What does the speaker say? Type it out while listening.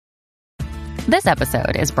This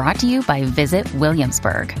episode is brought to you by Visit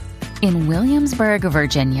Williamsburg. In Williamsburg,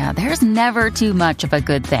 Virginia, there's never too much of a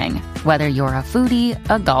good thing. Whether you're a foodie,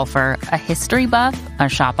 a golfer, a history buff, a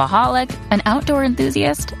shopaholic, an outdoor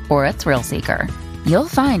enthusiast, or a thrill seeker, you'll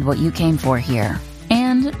find what you came for here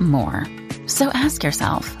and more. So ask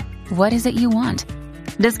yourself, what is it you want?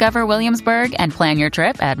 Discover Williamsburg and plan your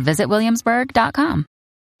trip at visitwilliamsburg.com.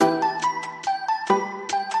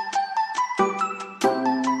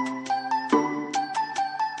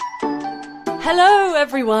 Hello,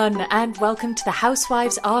 everyone, and welcome to the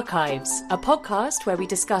Housewives Archives, a podcast where we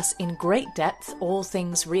discuss in great depth all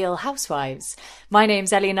things Real Housewives. My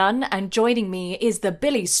name's Ellie Nunn, and joining me is the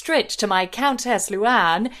Billy Stritch to my Countess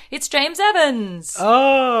Luann. It's James Evans.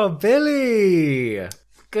 Oh, Billy.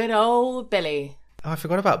 Good old Billy. Oh, I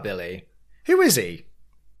forgot about Billy. Who is he?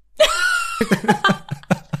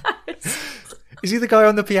 Is he the guy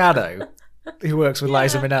on the piano who works with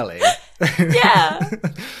Liza Minnelli? Yeah.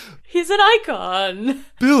 He's an icon.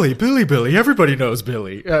 Billy. Everybody knows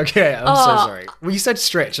Billy. Okay, I'm so sorry. Well, you said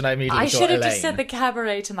Stritch and I immediately thought I should have Elaine. just said the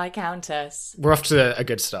cabaret to my Countess. We're off to a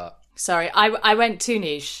good start. Sorry, I went too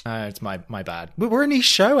niche. It's my bad. We're a niche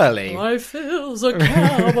show, Ellie. Life feels a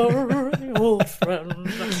cabaret, old friend.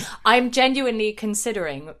 I'm genuinely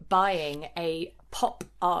considering buying a pop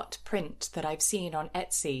art print that I've seen on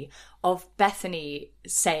Etsy of Bethany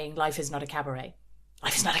saying life is not a cabaret.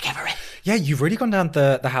 Life is not a cabaret. Yeah, you've really gone down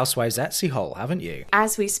the Housewives Etsy hole, haven't you?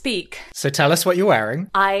 As we speak. So tell us what you're wearing.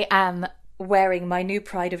 I am wearing my new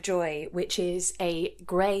pride of joy, which is a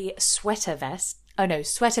grey sweater vest. Oh no,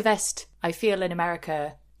 sweater vest, I feel in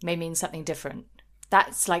America, may mean something different.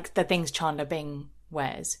 That's like the things Chandler Bing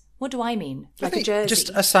wears. What do I mean? Like a jersey? Just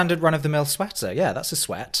a standard run-of-the-mill sweater. Yeah, that's a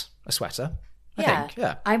sweater. I think,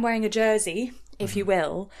 yeah. I'm wearing a jersey, if you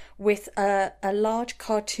will, with a large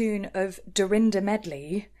cartoon of Dorinda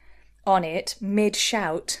Medley on it,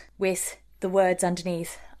 mid-shout, with the words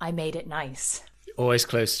underneath, I made it nice. Always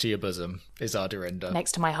close to your bosom is our Dorinda.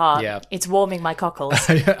 Next to my heart. Yeah. It's warming my cockles.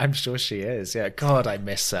 I'm sure she is. Yeah, God, I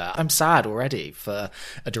miss her. I'm sad already for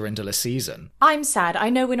a Dorinda-less season. I'm sad. I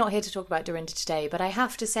know we're not here to talk about Dorinda today, but I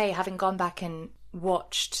have to say, having gone back and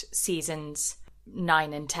watched seasons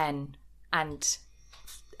 9 and 10 and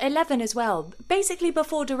 11 as well, basically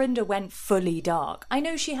before Dorinda went fully dark. I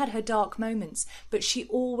know she had her dark moments, but she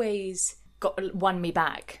always won me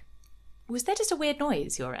back. Was there just a weird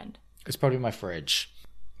noise your end? It's probably my fridge.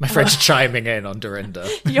 My fridge chiming in on Dorinda.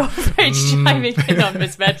 Your fridge chiming in on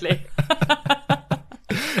Miss Medley.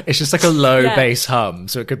 It's just like a low bass hum,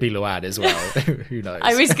 so it could be Luann as well. Who knows?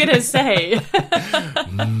 I was going to say.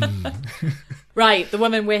 Right, the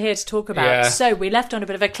woman we're here to talk about. Yeah. So we left on a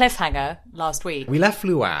bit of a cliffhanger last week. We left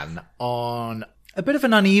Luann on a bit of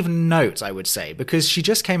an uneven note, I would say, because she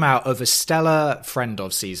just came out of a stellar friend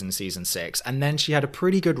of season 6, and then she had a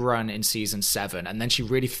pretty good run in season 7, and then she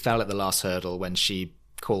really fell at the last hurdle when she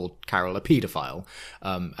called Carol a paedophile,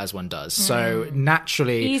 as one does. So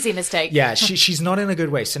naturally... Easy mistake. Yeah, she's not in a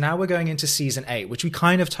good way. So now we're going into season 8, which we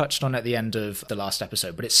kind of touched on at the end of the last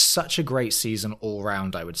episode, but it's such a great season all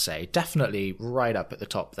round, I would say. Definitely right up at the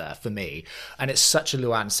top there for me. And it's such a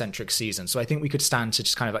Luann-centric season. So I think we could stand to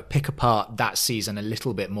just kind of like pick apart that season a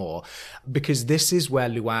little bit more, because this is where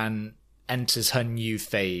Luann enters her new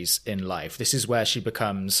phase in life. This is where she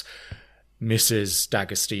becomes Mrs.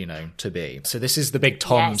 D'Agostino to be. So this is the big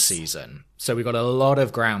Tom season. So we've got a lot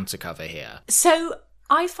of ground to cover here. So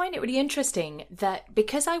I find it really interesting that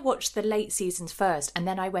because I watched the late seasons first and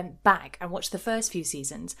then I went back and watched the first few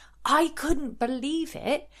seasons, I couldn't believe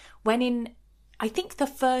it when in, I think the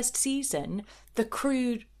first season, the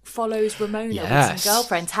crew follows Ramona with some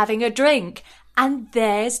girlfriends having a drink, and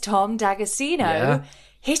there's Tom D'Agostino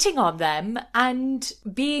hitting on them and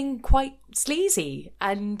being quite sleazy,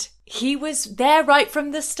 and he was there right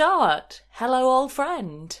from the start. Hello, old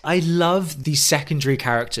friend. I love the secondary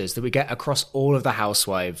characters that we get across all of the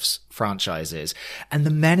Housewives franchises, and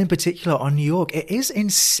the men in particular on New York. It is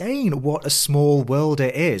insane what a small world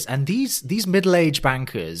it is, and these middle-aged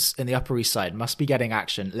bankers in the Upper East Side must be getting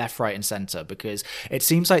action left, right, and center, because it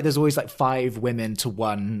seems like there's always like 5 women to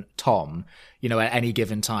 1 Tom, you know, at any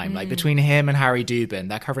given time. Like between him and Harry Dubin,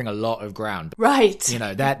 they're covering a lot of ground. Right. You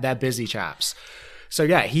know, they're busy chaps. So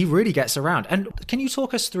yeah, he really gets around. And can you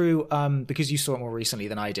talk us through, because you saw it more recently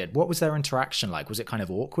than I did, what was their interaction like? Was it kind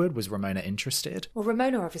of awkward? Was Ramona interested? Well,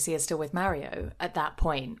 Ramona obviously is still with Mario at that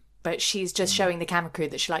point, but she's just showing the camera crew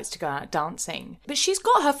that she likes to go out dancing. But she's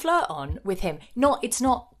got her flirt on with him. It's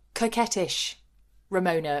not coquettish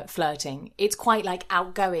Ramona flirting. It's quite like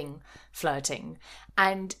outgoing flirting.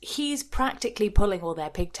 And he's practically pulling all their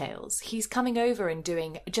pigtails. He's coming over and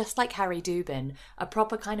doing, just like Harry Dubin, a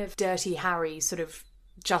proper kind of Dirty Harry sort of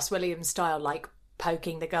Joss Williams style, like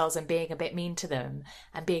poking the girls and being a bit mean to them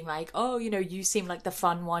and being like, oh, you know, you seem like the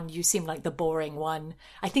fun one, you seem like the boring one.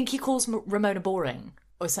 I think he calls Ramona boring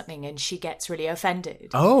or something, and she gets really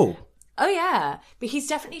offended. Oh yeah, but he's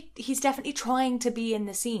definitely trying to be in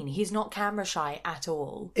the scene. He's not camera shy at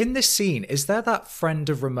all. In this scene, is there that friend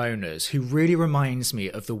of Ramona's who really reminds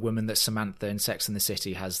me of the woman that Samantha in Sex and the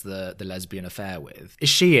City has the lesbian affair with? Is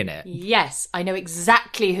she in it? Yes, I know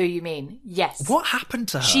exactly who you mean. Yes. What happened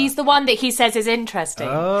to her? She's the one that he says is interesting.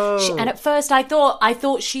 Oh. And at first I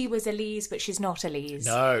thought she was Elise, but she's not Elise.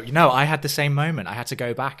 No, I had the same moment. I had to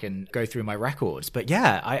go back and go through my records. But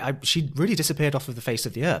yeah, she really disappeared off of the face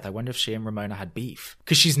of the earth. I wonder if she and Ramona had beef,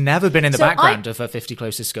 because she's never been in the background of her 50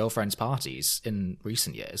 closest girlfriends parties in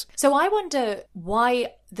recent years. So I wonder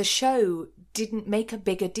why the show didn't make a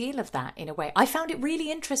bigger deal of that in a way. I found it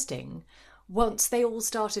really interesting once they all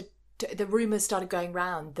started, the rumours started going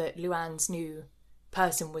round that Luann's new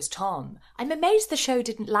person was Tom. I'm amazed the show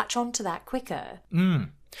didn't latch onto that quicker.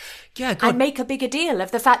 Yeah, God. And make a bigger deal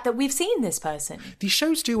of the fact that we've seen this person. These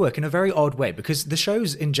shows do work in a very odd way, because the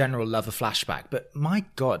shows in general love a flashback, but my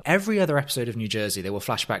God, every other episode of New Jersey, they will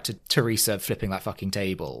flashback to Teresa flipping that fucking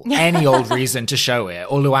table. Any old reason to show it,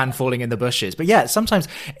 or Luann falling in the bushes. But yeah, sometimes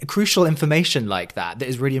crucial information like that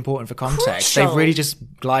is really important for context, they really just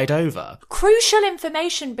glide over. Crucial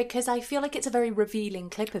information, because I feel like it's a very revealing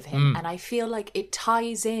clip of him, and I feel like it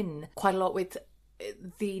ties in quite a lot with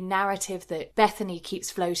the narrative that Bethany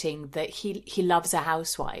keeps floating, that he loves a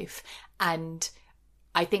housewife. And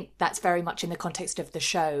I think that's very much in the context of the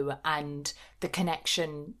show and the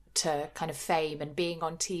connection to kind of fame and being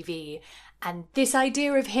on TV. And this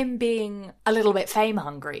idea of him being a little bit fame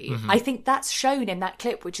hungry, I think that's shown in that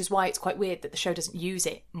clip, which is why it's quite weird that the show doesn't use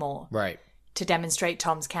it more. Right. To demonstrate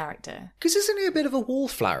Tom's character. Because isn't he a bit of a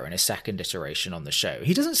wallflower in his second iteration on the show?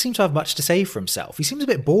 He doesn't seem to have much to say for himself. He seems a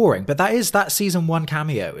bit boring, but that season 1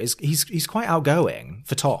 cameo he's quite outgoing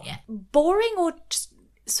for Tom. Yeah. Boring, or just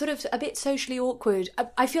sort of a bit socially awkward.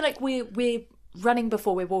 I feel like we're running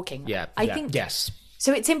before we're walking. I think yes.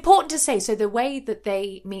 So it's important to say, so the way that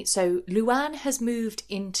they meet, so Luann has moved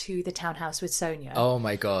into the townhouse with Sonia. Oh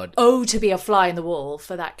my God. Oh, to be a fly in the wall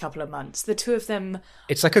for that couple of months. The two of them...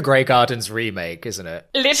 It's like a Grey Gardens remake, isn't it?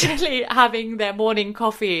 Literally having their morning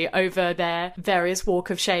coffee over their various walk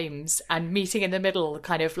of shames and meeting in the middle,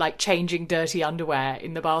 kind of like changing dirty underwear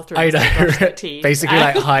in the bathroom. I know. Basically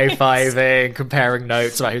like high-fiving, comparing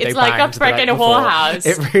notes about who they banged. It's like a friggin' whorehouse.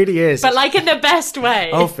 It really is. But like in the best way.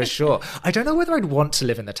 Oh, for sure. I don't know whether I'd want to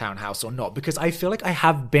live in the townhouse or not, because I feel like I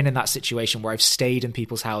have been in that situation where I've stayed in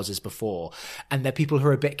people's houses before, and they're people who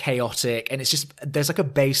are a bit chaotic, and it's just, there's like a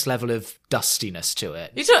base level of dustiness to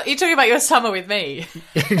it. You're talking about your summer with me.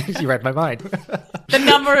 You read my mind. The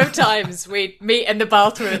number of times we'd meet in the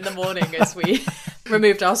bathroom in the morning as we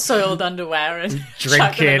removed our soiled underwear and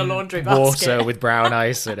chucked them in the laundry basket. Water with brown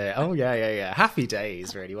ice in it. Oh yeah. Happy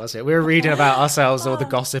days, really, was it? We were reading about ourselves all the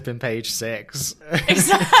gossip in page 6.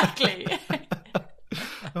 Exactly.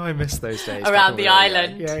 Oh, I miss those days. Around the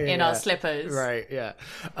island in our slippers. Right, yeah.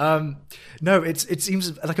 No, it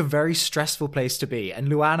seems like a very stressful place to be. And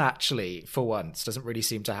Luann actually, for once, doesn't really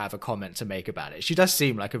seem to have a comment to make about it. She does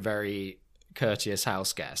seem like a very courteous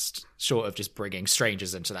house guest, short of just bringing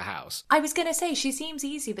strangers into the house. I was going to say, she seems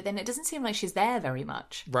easy, but then it doesn't seem like she's there very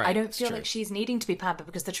much. Right, I don't feel like she's needing to be pampered,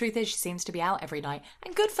 because the truth is she seems to be out every night.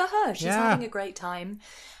 And good for her. She's having a great time.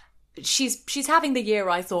 She's having the year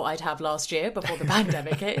I thought I'd have last year before the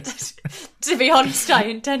pandemic hit. To be honest, I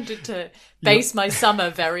intended to base my summer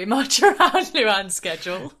very much around Luann's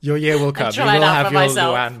schedule. Your year will come. You will have your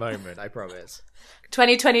Luann moment, I promise.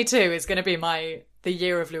 2022 is going to be the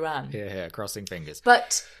year of Luann. Yeah, crossing fingers.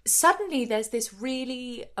 But suddenly there's this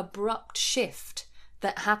really abrupt shift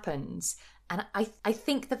that happens. And I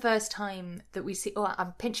think the first time that we see... Oh,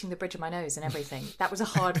 I'm pinching the bridge of my nose and everything. That was a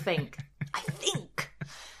hard think. I think...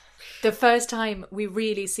 The first time we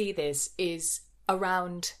really see this is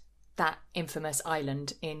around that infamous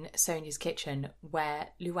island in Sonia's kitchen, where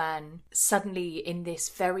Luann suddenly, in this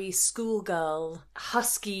very schoolgirl,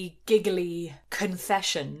 husky, giggly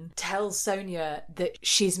confession, tells Sonia that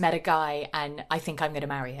she's met a guy and I think I'm going to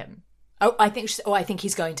marry him. I think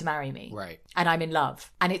he's going to marry me. Right. And I'm in love.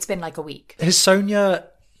 And it's been like a week. Does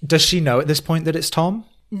she know at this point that it's Tom?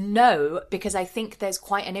 No, because I think there's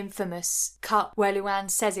quite an infamous cut where Luann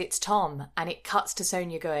says it's Tom, and it cuts to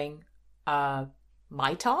Sonia going,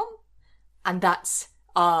 my Tom? And that's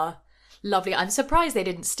Lovely. I'm surprised they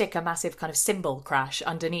didn't stick a massive kind of cymbal crash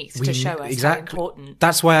underneath to show us how important.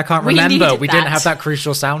 That's why I can't remember. We didn't have that that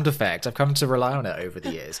crucial sound effect. I've come to rely on it over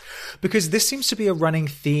the years. Because this seems to be a running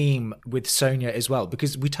theme with Sonia as well,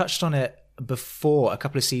 because we touched on it before a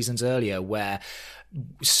couple of seasons earlier where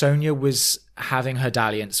Sonia was having her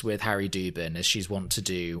dalliance with Harry Dubin, as she's wont to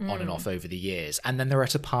do on and off over the years. And then they're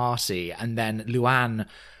at a party, and then Luann,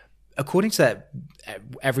 according to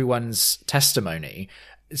everyone's testimony,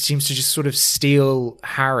 seems to just sort of steal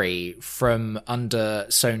Harry from under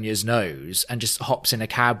Sonia's nose and just hops in a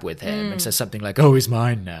cab with him and says something like, "Oh, he's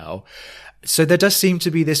mine now." So there does seem to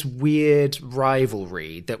be this weird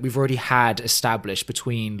rivalry that we've already had established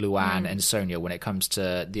between Luann and Sonia when it comes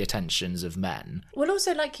to the attentions of men. Well,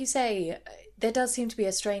 also, like you say, there does seem to be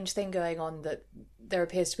a strange thing going on that there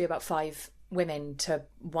appears to be about 5 women to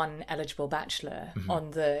 1 eligible bachelor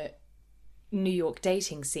on the New York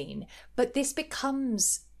dating scene. But this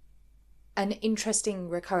becomes an interesting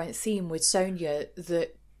recurrent theme with Sonia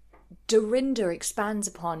that Dorinda expands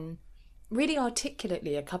upon really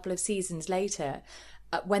articulately a couple of seasons later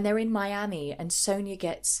when they're in Miami and Sonia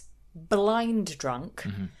gets blind drunk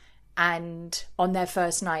and on their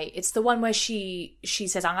first night, it's the one where she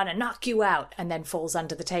says, "I'm going to knock you out," and then falls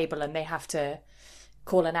under the table and they have to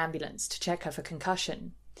call an ambulance to check her for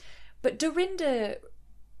concussion. But Dorinda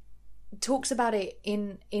talks about it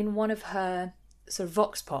in one of her sort of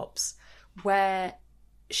vox pops where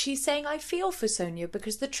she's saying, "I feel for Sonia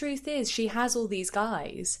because the truth is she has all these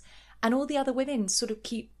guys and all the other women sort of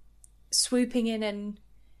keep swooping in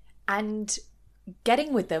and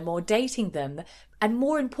getting with them or dating them. And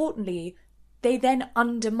more importantly, they then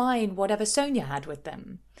undermine whatever Sonia had with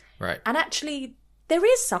them." Right. And actually, there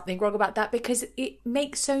is something wrong about that because it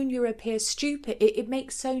makes Sonia appear stupid. It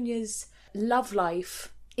makes Sonia's love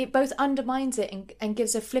life, it both undermines it and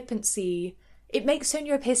gives a flippancy. It makes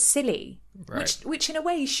Sonia appear silly, right. which in a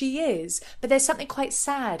way she is. But there's something quite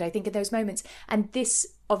sad, I think, in those moments. And this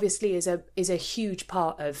obviously is a huge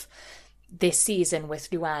part of this season with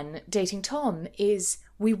Luann dating Tom, is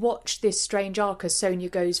we watch this strange arc as Sonia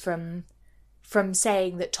goes from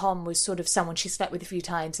saying that Tom was sort of someone she slept with a few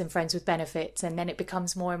times and friends with benefits, and then it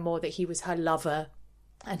becomes more and more that he was her lover.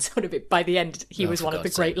 And sort of by the end, he was one of the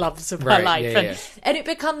great loves of her life. And it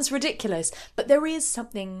becomes ridiculous. But there is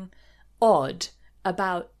something odd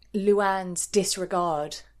about Luann's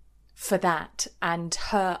disregard for that and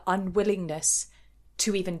her unwillingness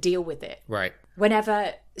to even deal with it. Right.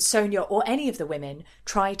 Whenever Sonia or any of the women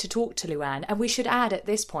try to talk to Luann, and we should add at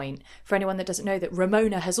this point, for anyone that doesn't know, that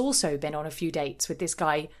Ramona has also been on a few dates with this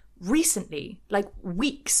guy recently, like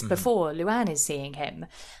weeks before Luann is seeing him.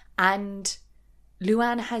 And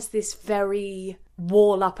Luann has this very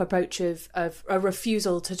wall-up approach of a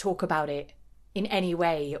refusal to talk about it in any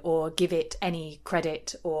way or give it any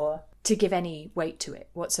credit or to give any weight to it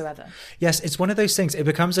whatsoever. Yes, it's one of those things. It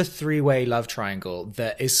becomes a 3-way love triangle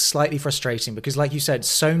that is slightly frustrating because, like you said,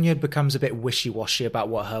 Sonia becomes a bit wishy-washy about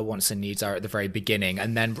what her wants and needs are at the very beginning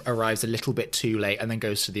and then arrives a little bit too late and then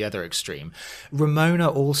goes to the other extreme. Ramona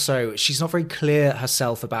also, she's not very clear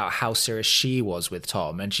herself about how serious she was with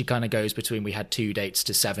Tom, and she kind of goes between we had 2 dates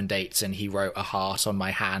to 7 dates and he wrote a heart on my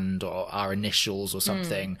hand or our initials or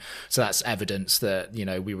something. So that's evidence that, you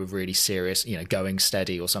know, we were really serious, you know, going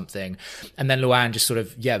steady or something. And then Luann just sort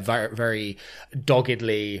of, very, very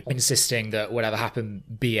doggedly insisting that whatever happened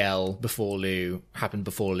before Lou happened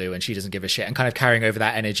before Lou, and she doesn't give a shit, and kind of carrying over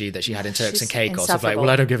that energy that she had in Turks and Caicos of like, well,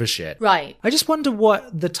 I don't give a shit. Right. I just wonder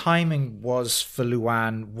what the timing was for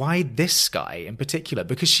Luann. Why this guy in particular?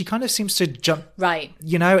 Because she kind of seems to jump. Right.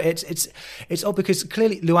 You know, it's odd because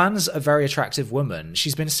clearly Luann's a very attractive woman.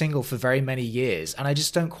 She's been single for very many years, and I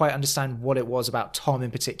just don't quite understand what it was about Tom in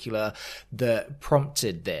particular that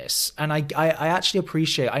prompted this. And I actually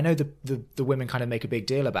appreciate, I know the women kind of make a big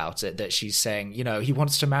deal about it, that she's saying, you know, he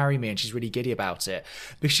wants to marry me, and she's really giddy about it.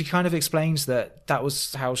 Because she kind of explains that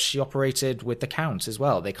was how she operated with the Count as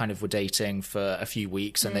well. They kind of were dating for a few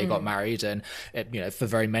weeks and they got married, and you know, for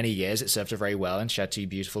very many years it served her very well, and she had 2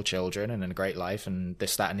 beautiful children and a great life and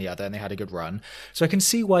this, that and the other, and they had a good run. So I can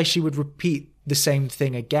see why she would repeat the same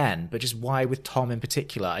thing again, but just why with Tom in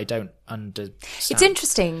particular, I don't understand. It's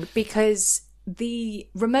interesting because the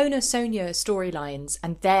Ramona-Sonia storylines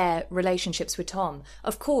and their relationships with Tom,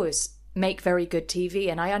 of course, make very good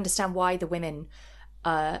TV, and I understand why the women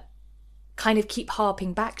kind of keep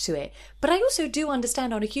harping back to it. But I also do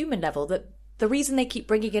understand on a human level that the reason they keep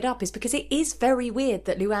bringing it up is because it is very weird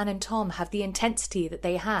that Luann and Tom have the intensity that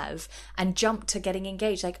they have and jump to getting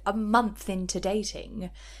engaged like a month into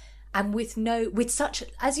dating, and with such,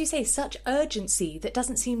 as you say, such urgency that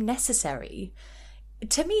doesn't seem necessary.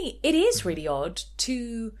 To me, it is really odd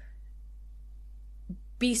to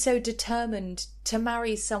be so determined to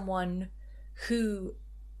marry someone who,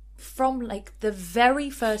 from like the very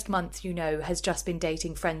first month, has just been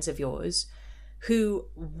dating friends of yours, who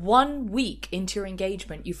 1 week into your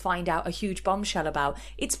engagement you find out a huge bombshell about?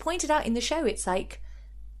 It's pointed out in the show. It's like,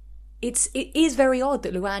 it is very odd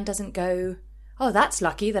that Luann doesn't go, oh, that's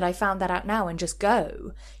lucky that I found that out now, and just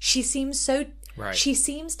go. She seems so... Right. She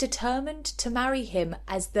seems determined to marry him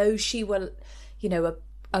as though she were,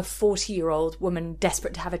 a 40-year-old woman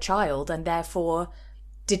desperate to have a child, and therefore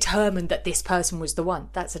determined that this person was the one.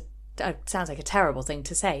 That sounds like a terrible thing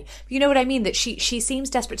to say. But you know what I mean? That she seems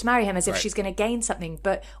desperate to marry him as if she's going to gain something,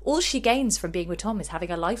 but all she gains from being with Tom is having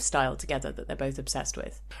a lifestyle together that they're both obsessed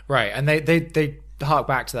with. Right, and they hark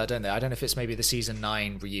back to that, don't they? I don't know if it's maybe the season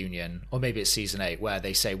 9 reunion, or maybe it's season 8, where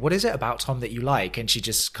they say, what is it about Tom that you like? And she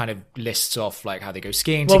just kind of lists off like how they go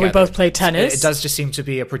skiing together. We both play tennis. It does just seem to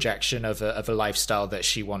be a projection of a lifestyle that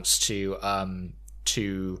she wants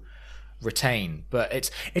to retain.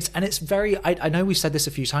 But it's very, I know we've said this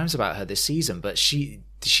a few times about her this season, but she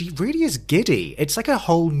really is giddy. It's like a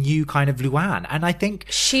whole new kind of Luann, and I think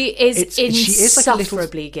she is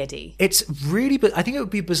insufferably giddy. It's really, but I think it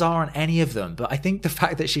would be bizarre on any of them. But I think the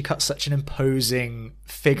fact that she cuts such an imposing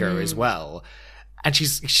figure as well, and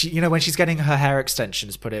she when she's getting her hair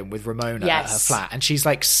extensions put in with Ramona at her flat, and she's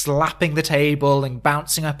like slapping the table and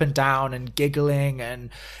bouncing up and down and giggling,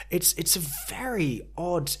 and it's a very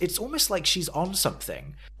odd. It's almost like she's on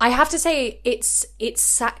something. I have to say, it's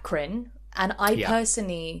saccharine. And I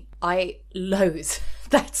personally, I loathe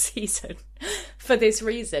that season for this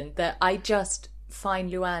reason, that I just find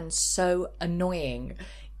Luann so annoying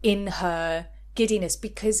in her giddiness,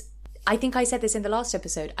 because I think I said this in the last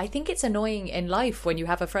episode. I think it's annoying in life when you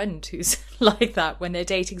have a friend who's like that, when they're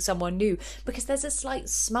dating someone new, because there's a slight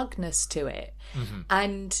smugness to it. Mm-hmm.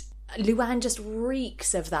 And Luann just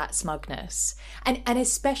reeks of that smugness. And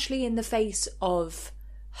especially in the face of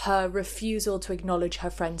her refusal to acknowledge her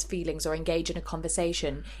friend's feelings or engage in a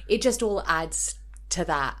conversation, it just all adds to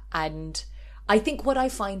that. And I think what I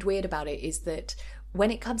find weird about it is that when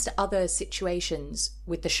it comes to other situations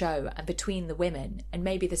with the show and between the women, and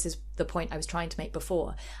maybe this is the point I was trying to make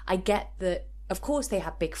before, I get that, of course, they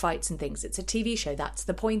have big fights and things. It's a TV show. That's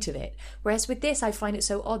the point of it. Whereas with this, I find it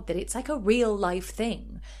so odd that it's like a real life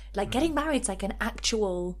thing. Like getting married's like an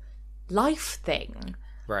actual life thing.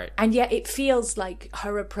 Right. And yet it feels like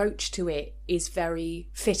her approach to it is very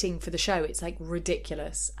fitting for the show. It's like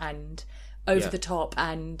ridiculous and over the top,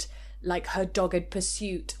 and like her dogged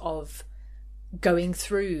pursuit of going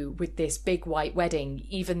through with this big white wedding,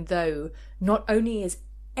 even though not only is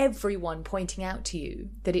everyone pointing out to you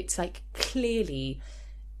that it's like clearly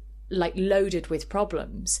like loaded with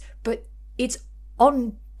problems, but it's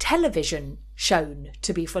on television shown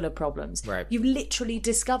to be full of problems. Right. You literally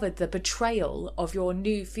discovered the betrayal of your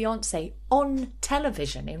new fiance on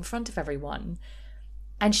television in front of everyone,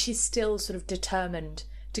 and she's still sort of determined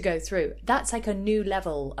to go through. That's like a new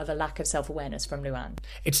level of a lack of self-awareness from Luann.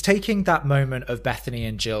 It's taking that moment of Bethany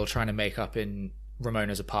and Jill trying to make up in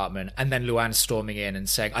Ramona's apartment, and then Luann storming in and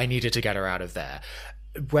saying, I needed to get her out of there,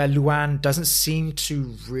 where Luann doesn't seem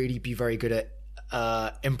to really be very good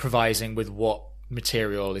at improvising with what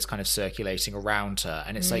material is kind of circulating around her.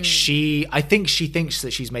 And it's like I think she thinks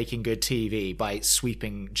that she's making good TV by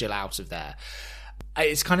sweeping Jill out of there.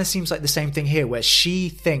 It kind of seems like the same thing here, where she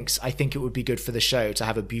thinks, I think it would be good for the show to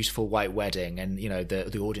have a beautiful white wedding, and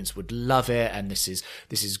the audience would love it, and this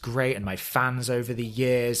is great, and my fans over the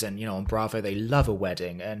years, and on Bravo they love a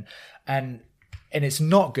wedding, and it's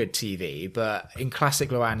not good TV, but in classic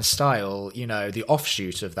Luann style, the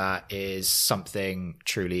offshoot of that is something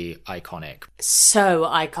truly iconic. So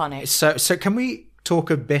iconic. So can we talk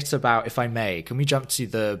a bit about, if I may, can we jump to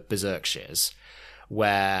the Berserkshires,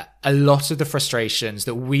 where a lot of the frustrations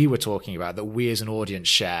that we were talking about, that we as an audience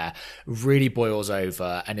share, really boils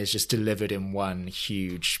over and is just delivered in one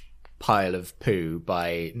huge pile of poo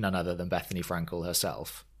by none other than Bethany Frankel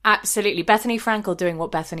herself. Absolutely. Bethany Frankel doing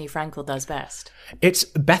what Bethany Frankel does best. It's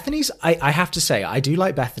Bethany's, I have to say, I do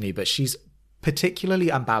like Bethany, but she's particularly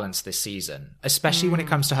unbalanced this season, especially when it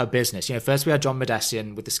comes to her business. First we had John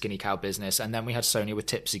Medesian with the Skinny Cow business, and then we had Sonia with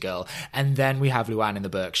Tipsy Girl, and then we have Luann in the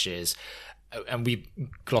Berkshires. And we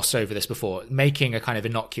glossed over this before, making a kind of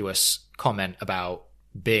innocuous comment about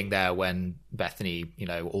being there when Bethany,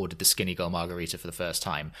 ordered the Skinny Girl margarita for the first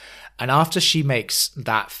time. And after she makes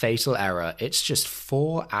that fatal error, it's just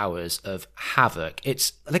 4 hours of havoc.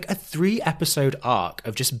 It's like a 3-episode arc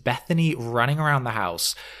of just Bethany running around the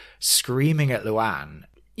house, screaming at Luann.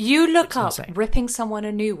 You look up insane. Ripping someone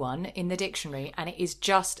a new one in the dictionary, and it is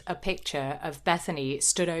just a picture of Bethany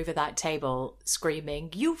stood over that table screaming,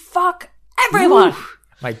 "You fuck everyone!"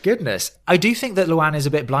 My goodness. I do think that Luann is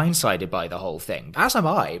a bit blindsided by the whole thing, as am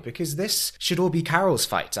I, because this should all be Carol's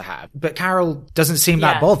fight to have. But Carol doesn't seem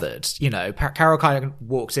that bothered, you know. Carol kind of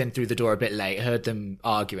walked in through the door a bit late, heard them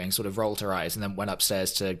arguing, sort of rolled her eyes, and then went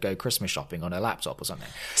upstairs to go Christmas shopping on her laptop or something.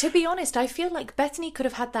 To be honest, I feel like Bethany could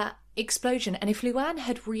have had that explosion, and if Luann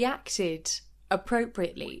had reacted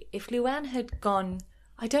appropriately, if Luann had gone,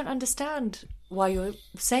 I don't understand why you're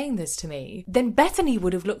saying this to me, then Bethany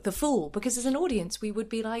would have looked the fool, because as an audience we would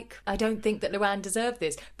be like, I don't think that Luann deserved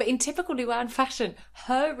this. But in typical Luann fashion,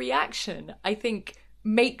 her reaction, I think,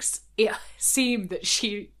 makes it seem that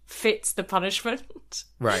she fits the punishment.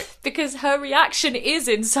 Right. Because her reaction is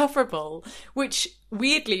insufferable, which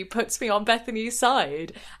weirdly puts me on Bethany's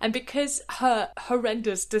side. And because her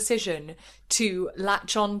horrendous decision to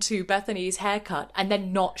latch on to Bethany's haircut and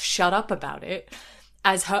then not shut up about it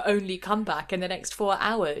as her only comeback in the next 4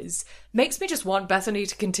 hours makes me just want Bethany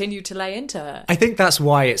to continue to lay into her. I think that's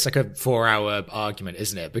why it's like a 4-hour argument,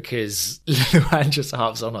 isn't it? Because Luann just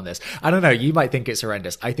harps on this. I don't know, you might think it's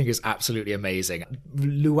horrendous. I think it's absolutely amazing.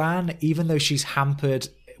 Luann, even though she's hampered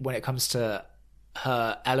when it comes to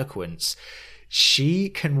her eloquence, she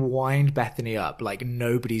can wind Bethany up like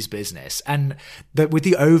nobody's business. And with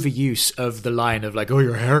the overuse of the line of like, oh,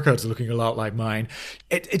 your haircut's looking a lot like mine,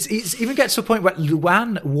 it even gets to a point where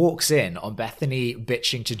Luann walks in on Bethany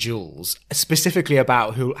bitching to Jules, specifically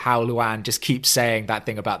about how Luann just keeps saying that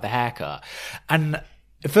thing about the haircut. And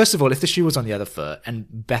first of all, if the shoe was on the other foot and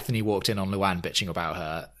Bethany walked in on Luann bitching about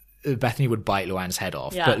her, Bethany would bite Luann's head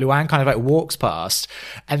off. Yeah. But Luann kind of like walks past,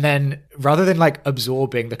 and then rather than like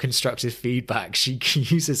absorbing the constructive feedback, she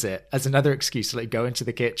uses it as another excuse to like go into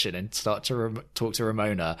the kitchen and start to talk to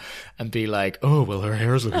Ramona and be like, oh, well, her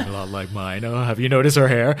hair's looking a lot like mine. Oh, have you noticed her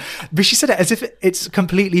hair? But she said it as if it's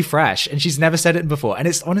completely fresh, and she's never said it before. And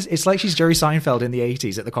it's honest, it's like she's Jerry Seinfeld in the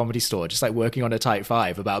 80s at the Comedy Store, just like working on a Type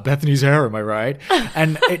 5 about Bethany's hair, am I right?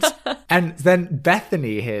 And and then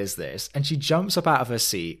Bethany hears this and she jumps up out of her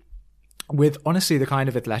seat with honestly the kind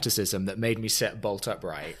of athleticism that made me sit bolt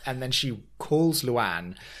upright. And then she calls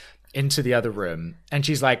Luann into the other room and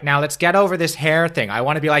she's like, now let's get over this hair thing. I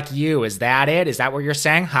want to be like you. Is that it? Is that what you're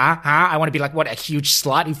saying? I want to be like, what, a huge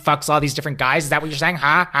slut who fucks all these different guys? Is that what you're saying?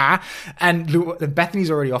 And Bethany's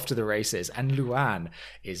already off to the races, and Luann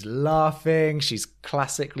is laughing. She's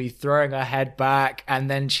classically throwing her head back, and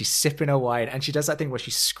then she's sipping her wine, and she does that thing where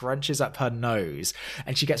she scrunches up her nose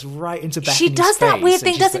and she gets right into Bethany's face. She does that weird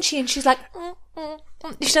thing, doesn't she? And she's like,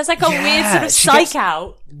 she does like a weird sort of psych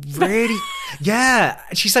out. Really, yeah.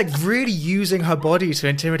 She's like really using her body to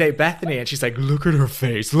intimidate Bethany, and she's like, look at her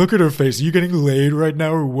face. Look at her face. Are you getting laid right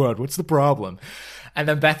now or what? What's the problem? And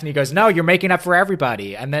then Bethany goes, no, you're making up for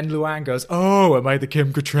everybody. And then Luann goes, oh, am I the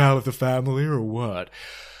Kim Cattrall of the family or what?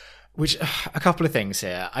 Which, a couple of things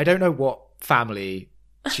here. I don't know what family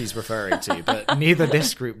she's referring to, but neither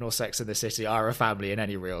this group nor Sex and the City are a family in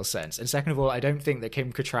any real sense. And second of all, I don't think that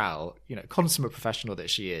Kim Cattrall, you know, consummate professional that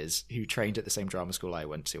she is, who trained at the same drama school I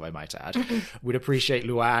went to, I might add, would appreciate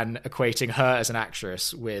Luann equating her as an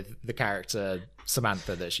actress with the character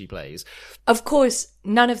Samantha that she plays. Of course,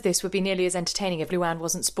 none of this would be nearly as entertaining if Luann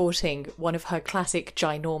wasn't sporting one of her classic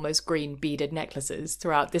ginormous green beaded necklaces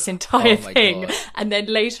throughout this entire thing. God. And then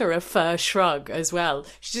later a fur shrug as well.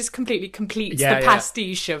 She just completely completes the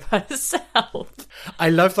pastiche of herself. I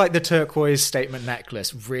love like the turquoise statement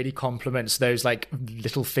necklace really complements those like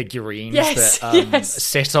little figurines that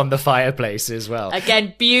sit on the fireplace as well.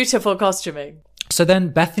 Again, beautiful costuming. So then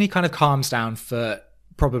Bethany kind of calms down for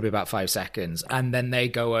probably about 5 seconds, and then they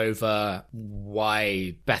go over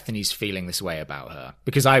why Bethany's feeling this way about her,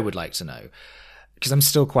 because I would like to know, because I'm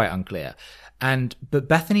still quite unclear. But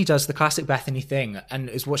Bethany does the classic Bethany thing, and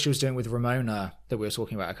is what she was doing with Ramona that we were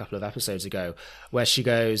talking about a couple of episodes ago, where she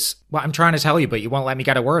goes, well, I'm trying to tell you, but you won't let me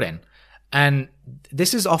get a word in. And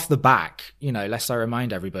this is off the back, you know, lest I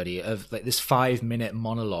remind everybody of like this 5-minute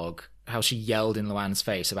monologue, how she yelled in Luann's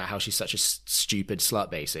face about how she's such a stupid slut,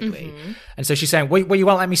 basically. Mm-hmm. And so she's saying, well, you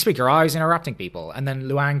won't let me speak. You're always interrupting people. And then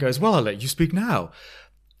Luann goes, well, I'll let you speak now.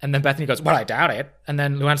 And then Bethany goes, well, I doubt it. And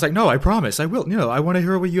then Luann's like, no, I promise, I will. You know, I want to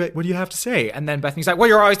hear what you have to say. And then Bethany's like, well,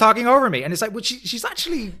 you're always talking over me. And it's like, well, she's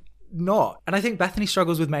actually not. And I think Bethany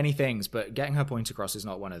struggles with many things, but getting her point across is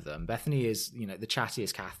not one of them. Bethany is, you know, the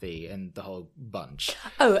chattiest Kathy in the whole bunch.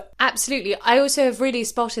 Oh, absolutely. I also have really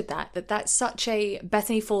spotted that's such a...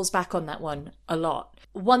 Bethany falls back on that one a lot.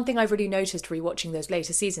 One thing I've really noticed rewatching those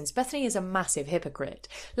later seasons, Bethany is a massive hypocrite.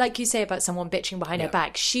 Like you say about someone bitching behind her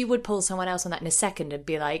back, she would pull someone else on that in a second and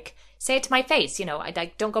be like, say it to my face, you know, I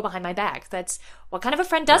don't go behind my back. That's... What kind of a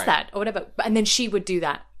friend does that? Or whatever. And then she would do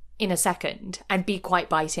that in a second and be quite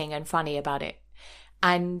biting and funny about it.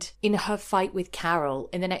 And in her fight with Carol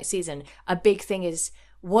in the next season, a big thing is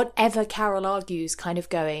whatever Carol argues, kind of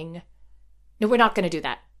going, no, we're not going to do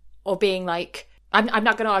that. Or being like, I'm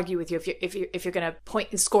not going to argue with you if you're going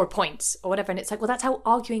to score points or whatever. And it's like, well, that's how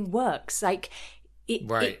arguing works. Like,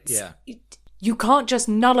 you can't just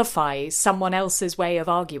nullify someone else's way of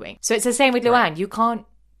arguing. So it's the same with Luann. Right. You can't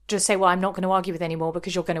just say, well, I'm not going to argue with anymore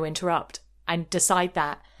because you're going to interrupt, and decide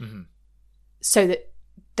that so that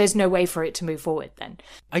there's no way for it to move forward then.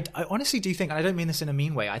 I honestly do think, and I don't mean this in a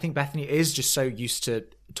mean way, I think Bethany is just so used to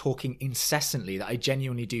talking incessantly that I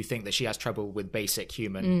genuinely do think that she has trouble with basic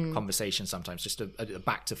human conversation sometimes, just a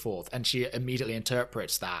back to forth. And she immediately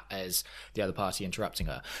interprets that as the other party interrupting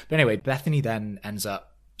her. But anyway, Bethany then ends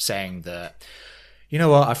up saying that, you know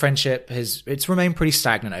what, our friendship it's remained pretty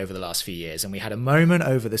stagnant over the last few years. And we had a moment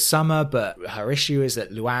over the summer, but her issue is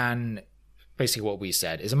that Luann, basically what we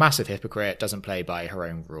said, is a massive hypocrite, doesn't play by her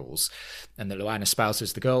own rules, and that Luann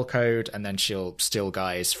espouses the girl code, and then she'll steal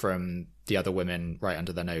guys from the other women right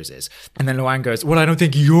under their noses. And then Luann goes, well, I don't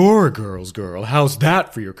think you're a girl's girl. How's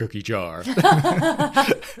that for your cookie jar?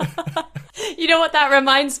 You know what that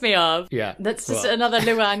reminds me of? Yeah. That's just another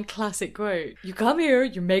Luann classic quote. You come here,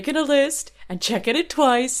 you're making a list, and checking it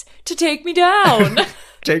twice to take me down.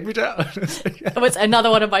 Take me down. What's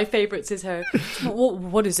another one of my favorites is her,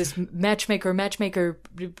 what is this, matchmaker,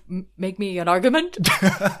 make me an argument?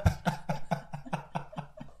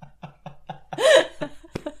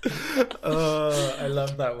 Oh, I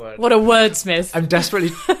love that one. What a wordsmith. I'm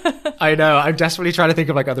desperately trying to think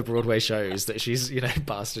of like other Broadway shows that she's,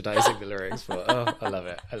 bastardizing the lyrics for. Oh, I love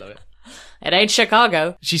it. It ain't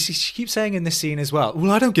Chicago. She keeps saying in this scene as well,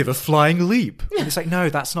 well, I don't give a flying leap. And it's like, no,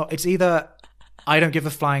 that's not, it's either I don't give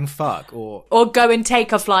a flying fuck or go and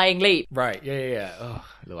take a flying leap. Right, yeah. Oh,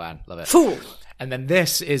 Luann, love it. Fool. And then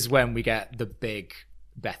this is when we get the big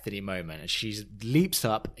Bethany moment. And she leaps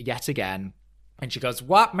up yet again. And she goes,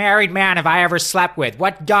 what married man have I ever slept with?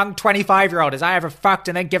 What young 25-year-old has I ever fucked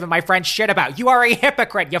and then given my friend shit about? You are a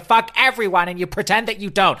hypocrite. You fuck everyone and you pretend that you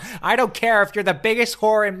don't. I don't care if you're the biggest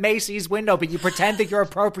whore in Macy's window, but you pretend that you're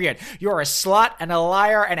appropriate. You're a slut and a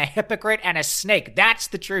liar and a hypocrite and a snake. That's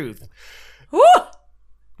the truth. Woo!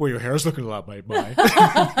 Well, your hair's looking a lot like mine.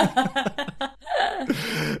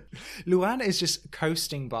 Luann is just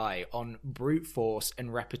coasting by on brute force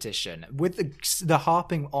and repetition with the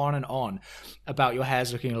harping on and on about your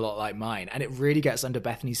hair's looking a lot like mine, and it really gets under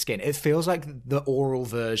Bethany's skin. It feels like the oral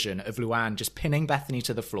version of Luann just pinning Bethany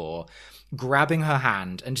to the floor, grabbing her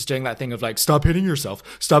hand and just doing that thing of like, stop hitting yourself.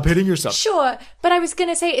 Sure, but I was going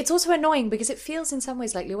to say it's also annoying because it feels in some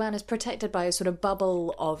ways like Luann is protected by a sort of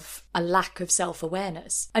bubble of a lack of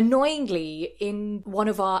self-awareness. Annoyingly, in one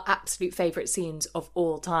of our absolute favourite scenes of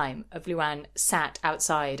all time of Luann sat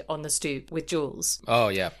outside on the stoop with Jules. Oh,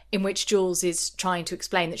 yeah. In which Jules is trying to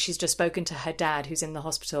explain that she's just spoken to her dad who's in the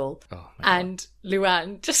hospital. Oh, and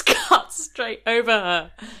Luann just cuts straight over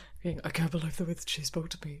her. I can't believe the way that she spoke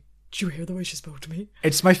to me. Did you hear the way she spoke to me?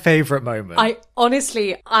 It's my favourite moment.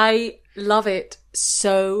 I love it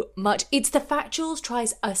so much. It's the fact Jules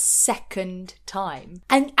tries a second time.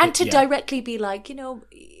 And to directly be like,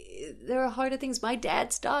 there are harder things. My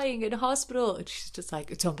dad's dying in a hospital. And she's just like,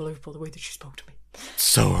 it's unbelievable the way that she spoke to me.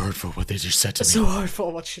 So hurtful what they just said to me. So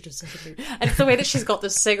hurtful what she just said to me. And it's the way that she's got the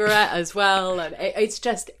cigarette as well. And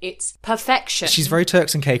it's perfection. She's very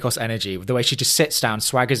Turks and Caicos energy. The way she just sits down,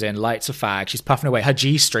 swaggers in, lights a fag. She's puffing away. Her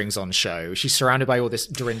G-string's on show. She's surrounded by all this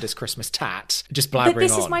Dorinda's Christmas tat. Just blabbering on. But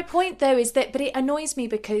this is my point, though, but it annoys me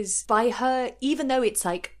because by her, even though it's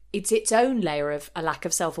like, it's its own layer of a lack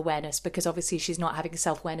of self-awareness because obviously she's not having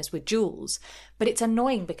self-awareness with Jules. But it's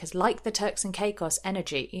annoying because like the Turks and Caicos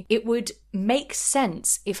energy, it would make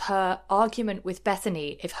sense if her argument with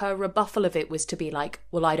Bethany, if her rebuffal of it was to be like,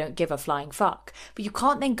 well, I don't give a flying fuck. But you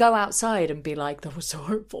can't then go outside and be like, that was so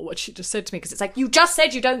hurtful what she just said to me. Because it's like, you just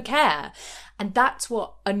said you don't care. And that's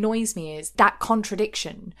what annoys me is that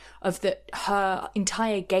contradiction of that her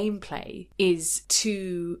entire gameplay is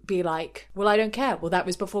to be like, well, I don't care. Well, that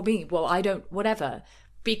was before me. Well, I don't, whatever.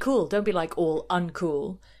 Be cool. Don't be like all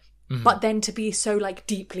uncool. Mm-hmm. But then to be so like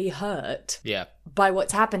deeply hurt by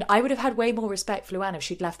what's happened. I would have had way more respect for Luann if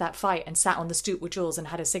she'd left that fight and sat on the stoop with Jules and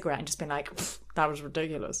had a cigarette and just been like, that was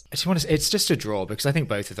ridiculous. It's just a draw because I think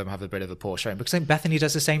both of them have a bit of a poor showing because I think Bethany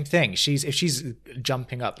does the same thing. If she's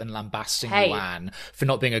jumping up and lambasting Luann for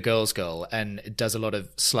not being a girl's girl and does a lot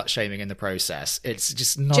of slut shaming in the process, it's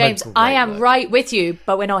just not James, a great I am look. right with you,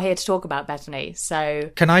 but we're not here to talk about Bethany, so...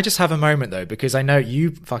 Can I just have a moment though, because I know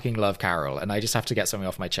you fucking love Carol and I just have to get something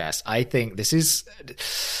off my chest. I think this is...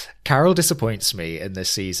 Carol disappoints me in this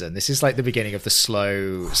season. This is like the beginning of the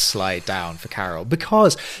slow slide down for Carol,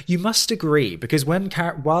 because you must agree, because while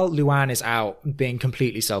Luann is out being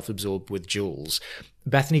completely self-absorbed with Jules,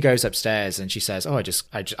 Bethany goes upstairs and she says, "Oh, I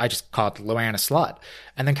just called Luann a slut."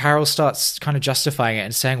 And then Carol starts kind of justifying it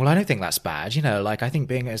and saying, "Well, I don't think that's bad. You know, like I think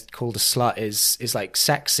being called a slut is like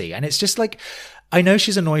sexy." And it's just like, I know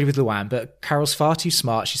she's annoyed with Luann, but Carol's far too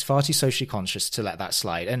smart. She's far too socially conscious to let that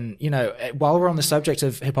slide. And, you know, while we're on the subject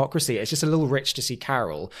of hypocrisy, it's just a little rich to see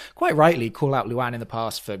Carol, quite rightly, call out Luann in the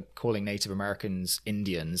past for calling Native Americans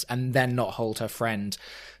Indians and then not hold her friend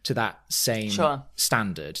to that same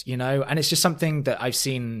standard, you know? And it's just something that I've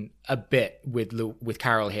seen a bit with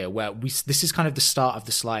Carol here, where this is kind of the start of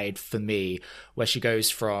the slide for me, where she goes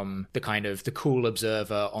from the kind of the cool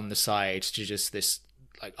observer on the side to just this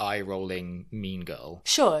like eye-rolling mean girl.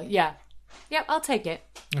 Sure, yeah. Yep, I'll take it.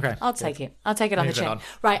 Okay. I'll take it on the chin.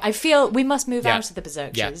 Right, I feel we must move out of the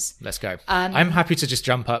Berserkers. Yeah, let's go. I'm happy to just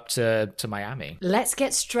jump up to Miami. Let's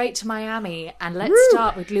get straight to Miami, and let's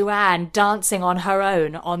start with Luann dancing on her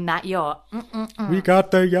own on that yacht. We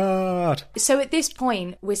got the yacht. So at this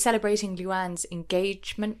point, we're celebrating Luann's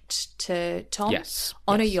engagement to Tom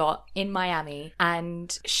on a yacht in Miami,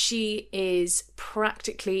 and she is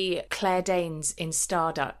practically Claire Danes in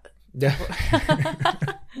Starduck.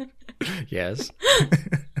 Yes.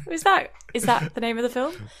 Is that the name of the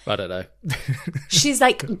film? I don't know. She's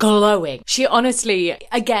like glowing. She honestly,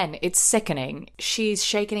 again, it's sickening. She's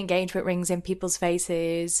shaking engagement rings in people's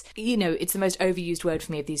faces. You know, it's the most overused word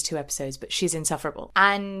for me of these two episodes, but she's insufferable.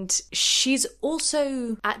 And she's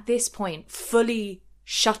also, at this point, fully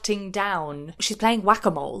shutting down. She's playing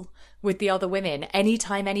whack-a-mole with the other women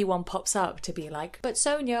anytime anyone pops up to be like, "But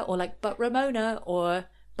Sonia," or like, "But Ramona," or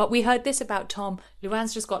 "But we heard this about Tom."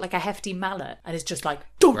 Luann's just got like a hefty mallet and is just like,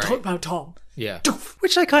 "Don't talk about Tom." Yeah.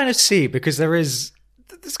 Which I kind of see, because there's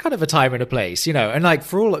kind of a time and a place, you know, and like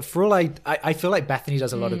for all I feel like Bethany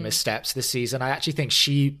does a lot of missteps this season. I actually think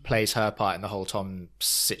she plays her part in the whole Tom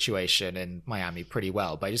situation in Miami pretty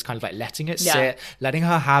well by just kind of like letting it sit, letting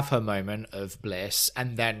her have her moment of bliss,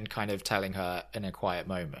 and then kind of telling her in a quiet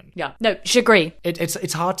moment. Yeah, no, she agree.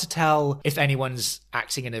 It's hard to tell if anyone's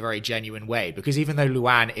acting in a very genuine way, because even though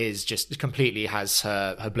Luann is just completely has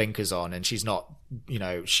her blinkers on and she's not, you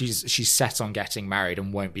know, she's set on getting married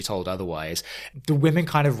and won't be told otherwise, the women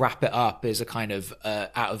kind of wrap it up as a kind of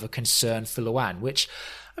out of a concern for Luann, which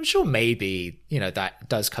I'm sure maybe, you know, that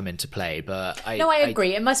does come into play, but I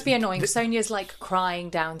agree. It must be annoying. Sonia's like crying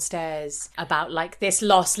downstairs about like this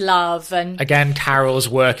lost love, and again, Carol's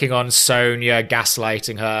working on Sonia,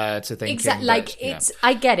 gaslighting her to think exactly like it's.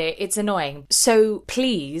 I get it. It's annoying. So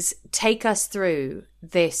please take us through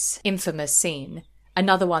this infamous scene.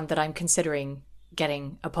 Another one that I'm considering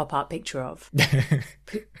getting a pop-art picture of.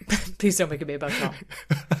 Please don't make it be about Tom.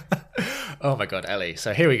 Oh my God, Ellie.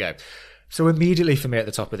 So here we go. So immediately for me at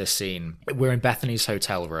the top of this scene, we're in Bethany's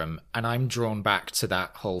hotel room, and I'm drawn back to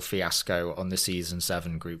that whole fiasco on the season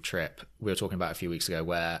 7 group trip we were talking about a few weeks ago,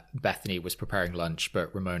 where Bethany was preparing lunch,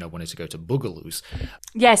 but Ramona wanted to go to Boogaloo's.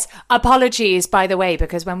 Yes, apologies, by the way,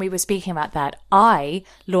 because when we were speaking about that, I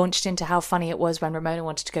launched into how funny it was when Ramona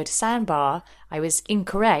wanted to go to Sandbar. I was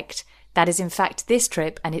incorrect. That is, in fact, this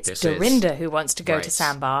trip, and it's Dorinda who wants to go to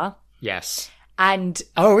Sandbar. Yes. And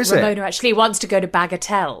is Ramona actually wants to go to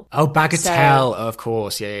Bagatelle. Oh, Bagatelle, of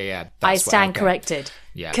course. Yeah. I stand corrected.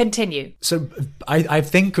 Yeah. Continue. So I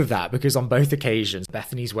think of that because on both occasions,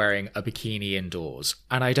 Bethany's wearing a bikini indoors.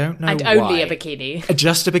 And I don't know why. And only a bikini.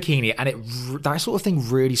 Just a bikini. And that sort of thing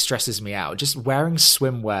really stresses me out. Just wearing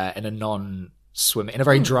swimwear in a in a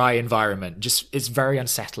very dry environment, just it's very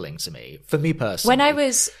unsettling to me, for me personally. When I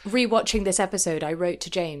was rewatching this episode, I wrote to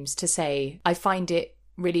James to say, I find it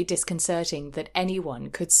really disconcerting that anyone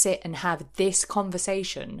could sit and have this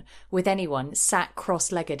conversation with anyone sat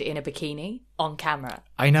cross-legged in a bikini on camera.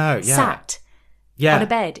 I know, yeah. Sat on a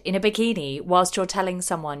bed in a bikini whilst you're telling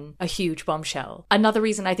someone a huge bombshell. Another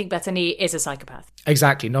reason I think Bethany is a psychopath.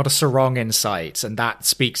 Exactly, not a sarong in sight, and that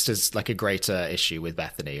speaks to like a greater issue with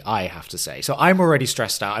Bethany, I have to say. So I'm already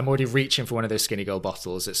stressed out. I'm already reaching for one of those Skinny Girl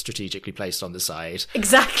bottles that's strategically placed on the side.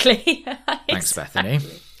 Exactly. Thanks, Bethany.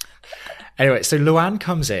 Anyway, so Luann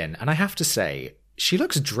comes in, and I have to say, she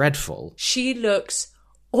looks dreadful. She looks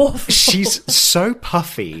awful. She's so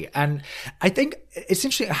puffy, and I think it's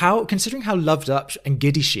interesting how, considering how loved up and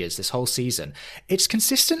giddy she is this whole season, it's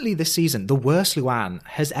consistently this season the worst Luann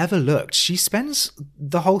has ever looked. She spends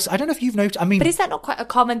the whole, I don't know if you've noticed, I mean, but is that not quite a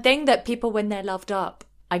common thing that people, when they're loved up,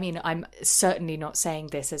 I mean, I'm certainly not saying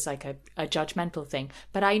this as like a judgmental thing,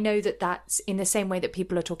 but I know that that's in the same way that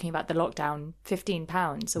people are talking about the lockdown,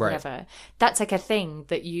 £15 or whatever. That's like a thing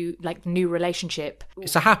that you, like, new relationship.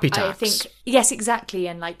 It's a happy tax. I think, yes, exactly.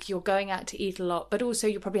 And like, you're going out to eat a lot, but also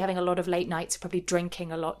you're probably having a lot of late nights, probably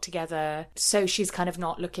drinking a lot together. So she's kind of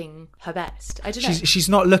not looking her best. I don't know. She's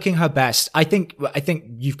not looking her best. I think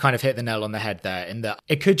you've kind of hit the nail on the head there, in that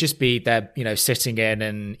it could just be they're, you know, sitting in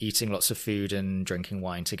and eating lots of food and drinking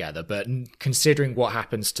wine together. But considering what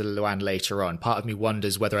happens to Luann later on, part of me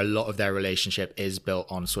wonders whether a lot of their relationship is built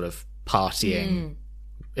on sort of partying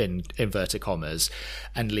in inverted commas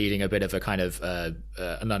and leading a bit of a kind of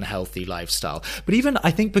an unhealthy lifestyle. But even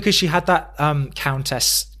I think because she had that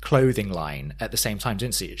Countess clothing line at the same time,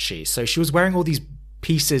 didn't she? So she was wearing all these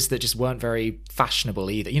pieces that just weren't very fashionable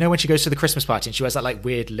either. You know, when she goes to the Christmas party and she wears that like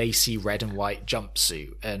weird lacy red and white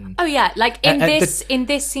jumpsuit, and oh yeah, like in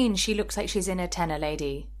this scene she looks like she's in a Tenor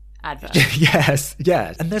Lady advert. yes.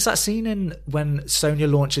 And there's that scene when Sonia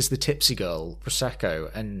launches the Tipsy Girl Prosecco,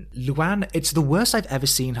 and Luann, it's the worst I've ever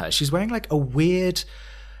seen her. She's wearing like a weird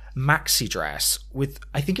maxi dress with,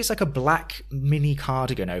 I think it's like a black mini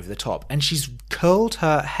cardigan over the top, and she's curled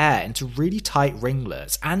her hair into really tight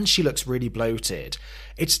ringlets, and she looks really bloated.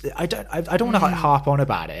 I don't want to harp on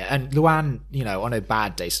about it, and Luann, you know, on a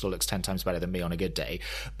bad day still looks 10 times better than me on a good day,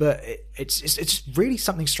 but it's really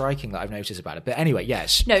something striking that I've noticed about it. But anyway,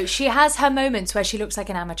 yes, no, she has her moments where she looks like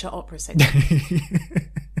an amateur opera singer.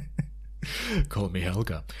 Call me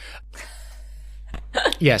Helga.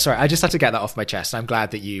 Yeah, sorry, I just had to get that off my chest. I'm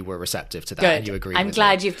glad that you were receptive to that. Good. And you agreed. I'm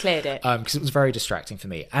glad you've cleared it. Because it was very distracting for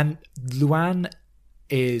me. And Luann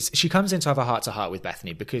she comes in to have a heart-to-heart with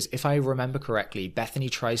Bethany, because if I remember correctly, Bethany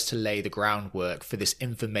tries to lay the groundwork for this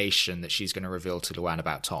information that she's going to reveal to Luann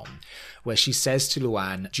about Tom, where she says to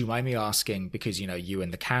Luann, do you mind me asking, because, you know, you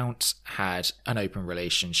and the Count had an open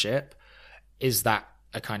relationship, is that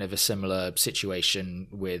a kind of a similar situation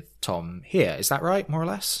with Tom here? Is that right, more or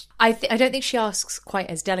less? I don't think she asks quite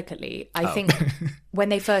as delicately. I think when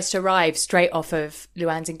they first arrive, straight off of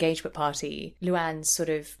Luann's engagement party, Luann's sort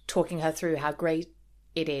of talking her through how great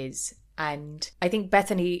it is. And I think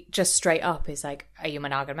Bethany just straight up is like, are you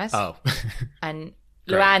monogamous? Oh. And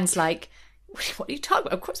Luann's like, what are you talking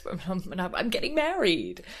about? Of course I'm getting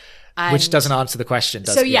married. And which doesn't answer the question,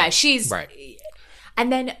 does it? So yeah, she's... Right.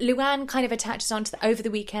 And then Luann kind of attaches onto that over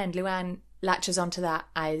the weekend. Luann latches onto that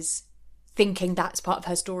as thinking that's part of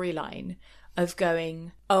her storyline of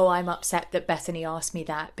going, oh, I'm upset that Bethany asked me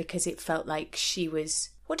that because it felt like she was,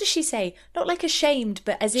 what does she say? Not like ashamed,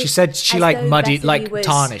 but as if... She said she like muddied, Bethany like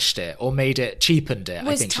tarnished it or made it, cheapened it,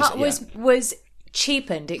 I think. Was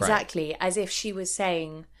cheapened, exactly, right. As if she was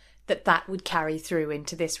saying that would carry through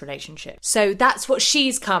into this relationship. So that's what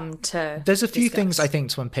she's come to There's a few discuss. things I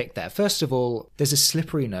think to unpick there. First of all, there's a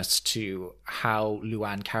slipperiness to how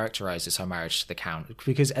Luann characterizes her marriage to the Count,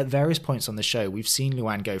 because at various points on the show, we've seen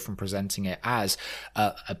Luann go from presenting it as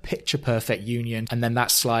a picture-perfect union, and then that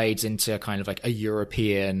slides into kind of like a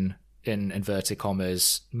European, in inverted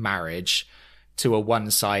commas, marriage, to a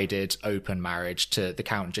one-sided open marriage, to the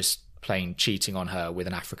Count just plain cheating on her with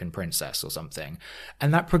an African princess or something.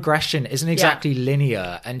 And that progression isn't exactly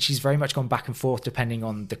linear, and she's very much gone back and forth depending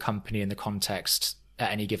on the company and the context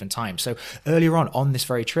at any given time. So earlier on this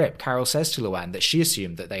very trip, Carol says to Luann that she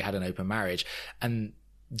assumed that they had an open marriage, and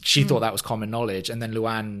she thought that was common knowledge. And then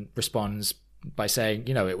Luann responds by saying,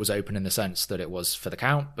 you know, it was open in the sense that it was for the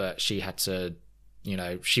Count, but she had to, you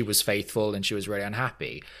know, she was faithful and she was really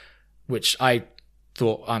unhappy, which I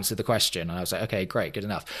thought answered the question. And I was like, okay, great, good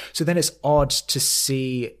enough. So then it's odd to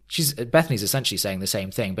see Bethany's essentially saying the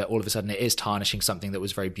same thing, but all of a sudden it is tarnishing something that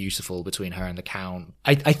was very beautiful between her and the Count.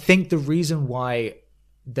 I think the reason why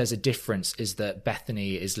there's a difference is that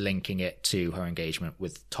Bethany is linking it to her engagement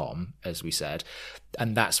with Tom, as we said,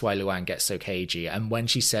 and that's why Luann gets so cagey. And when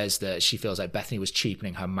she says that she feels like Bethany was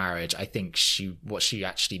cheapening her marriage, I think what she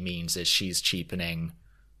actually means is she's cheapening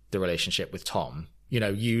the relationship with Tom, you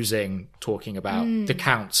know, talking about the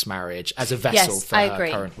Count's marriage as a vessel for her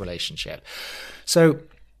current relationship. So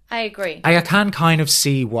I agree. I can kind of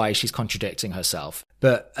see why she's contradicting herself.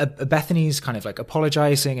 But Bethany's kind of like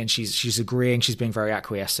apologizing, and she's agreeing. She's being very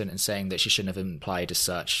acquiescent and saying that she shouldn't have implied as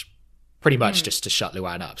such, pretty much just to shut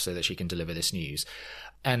Luann up so that she can deliver this news.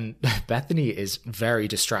 And Bethany is very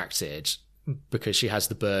distracted because she has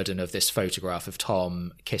the burden of this photograph of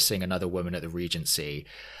Tom kissing another woman at the Regency.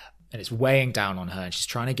 And it's weighing down on her, and she's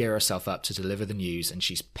trying to gear herself up to deliver the news, and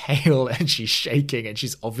she's pale and she's shaking, and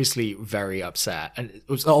she's obviously very upset. And it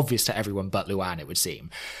was obvious to everyone but Luann, it would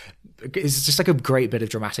seem. It's just like a great bit of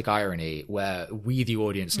dramatic irony where we, the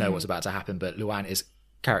audience, know what's about to happen, but Luann is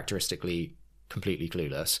characteristically completely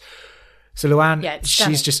clueless. So Luann,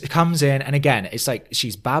 she's just comes in, and again, it's like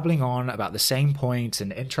she's babbling on about the same point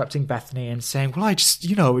and interrupting Bethany and saying, well, I just,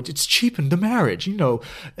 it's cheapened the marriage, and,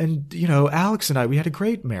 Alex and I, we had a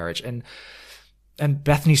great marriage. And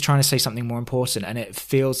Bethany's trying to say something more important, and it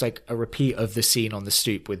feels like a repeat of the scene on the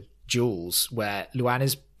stoop with Jules, where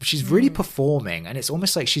Luann she's really performing, and it's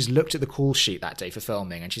almost like she's looked at the call sheet that day for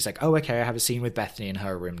filming, and she's like, oh, okay, I have a scene with Bethany in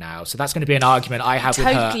her room now, so that's going to be an argument I have with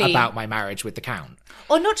her about my marriage with the Count.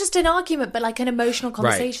 Or not just an argument, but like an emotional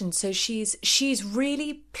conversation. Right. So she's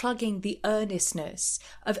really plugging the earnestness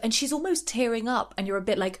of, and she's almost tearing up, and you're a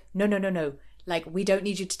bit like, no, like, we don't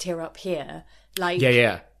need you to tear up here. Like,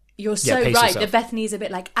 you're so right yourself. That Bethany's a bit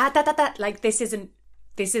like, like, this isn't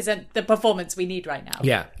the performance we need right now.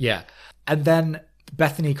 Yeah. And then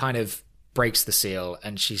Bethany kind of breaks the seal,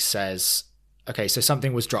 and she says, okay, so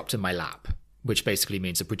something was dropped in my lap, which basically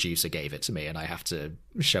means a producer gave it to me and I have to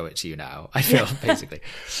show it to you now, I feel, basically.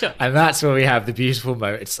 Sure. And that's where we have the beautiful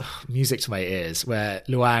moment. It's music to my ears, where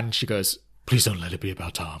Luann, she goes, please don't let it be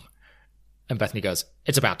about Tom. And Bethany goes,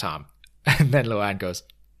 it's about Tom. And then Luann goes,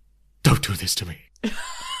 don't do this to me.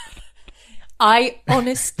 I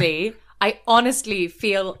honestly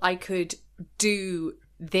feel I could do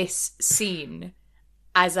this scene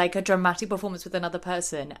as like a dramatic performance with another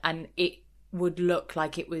person, and it would look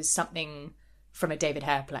like it was something from a David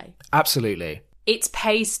Hare play. Absolutely. It's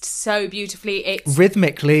paced so beautifully. It's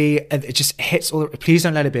rhythmically, it just hits all. Please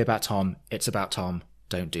don't let it be about Tom. It's about Tom.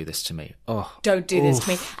 Don't do this to me. Oh, don't do this to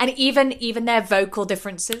me. And even their vocal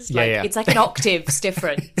differences, it's like an octaves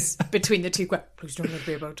difference between the two. Please don't let it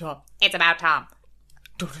be about Tom. It's about Tom.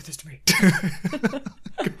 Don't do this to me.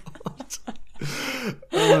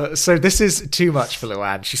 So this is too much for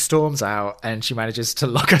Luann. She storms out and she manages to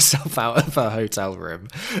lock herself out of her hotel room.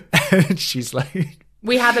 And she's like...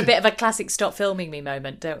 We have a bit of a classic stop filming me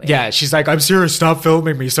moment, don't we? Yeah, she's like, I'm serious, stop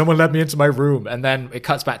filming me. Someone let me into my room. And then it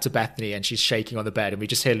cuts back to Bethany and she's shaking on the bed, and we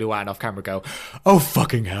just hear Luann off camera go, oh,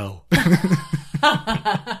 fucking hell.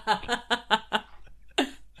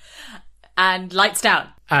 And lights down.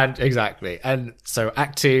 And exactly. And so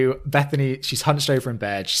Act 2, Bethany, she's hunched over in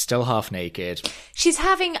bed. She's still half naked. She's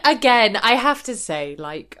having, again, I have to say,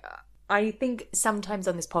 like, I think sometimes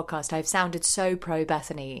on this podcast I've sounded so pro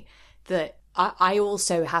Bethany that I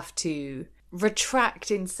also have to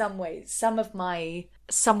retract in some ways some of my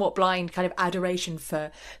somewhat blind kind of adoration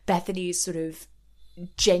for Bethany's sort of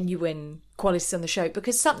genuine qualities on the show.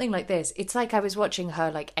 Because something like this, it's like I was watching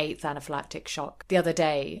her like 8th anaphylactic shock the other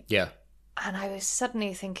day. Yeah. And I was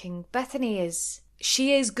suddenly thinking, Bethany is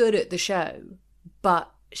good at the show,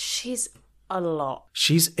 but she's a lot.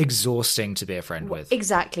 She's exhausting to be a friend with.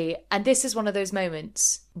 Exactly. And this is one of those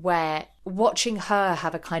moments where watching her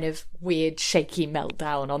have a kind of weird, shaky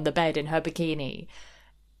meltdown on the bed in her bikini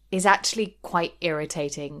is actually quite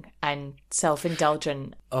irritating and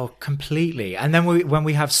self-indulgent. Oh, completely. And then when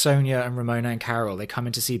we have Sonia and Ramona and Carol, they come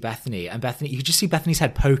in to see Bethany, and Bethany, you can just see Bethany's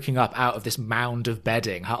head poking up out of this mound of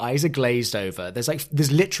bedding. Her eyes are glazed over.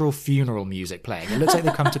 There's literal funeral music playing. It looks like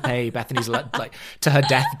they've come to pay Bethany's like to her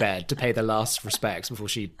deathbed to pay the last respects before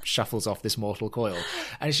she shuffles off this mortal coil.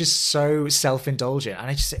 And it's just so self-indulgent. And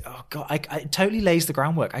I just say, oh God, I totally lays the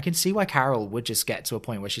groundwork. I can see why Carol would just get to a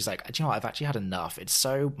point where she's like, do you know what? I've actually had enough. It's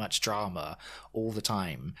so much drama all the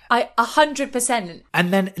time. 100%.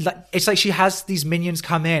 And then it's like she has these minions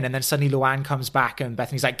come in, and then suddenly Luann comes back and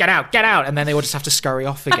Bethany's like, get out, and then they all just have to scurry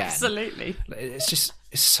off again. Absolutely. It's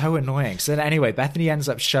so annoying. So then anyway, Bethany ends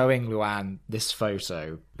up showing Luann this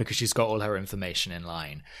photo because she's got all her information in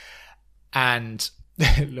line. And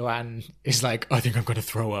Luann is like, I think I'm going to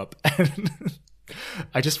throw up.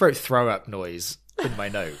 I just wrote throw up noise in my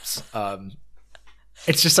notes.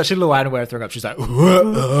 It's just such a Luann way of throwing up. She's like,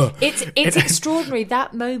 it's extraordinary.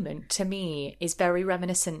 That moment to me is very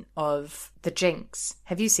reminiscent of The Jinx.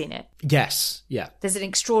 Have you seen it? Yes. Yeah. There's an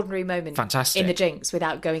extraordinary moment Fantastic. In The Jinx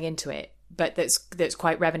without going into it, but that's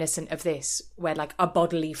quite reminiscent of this, where like a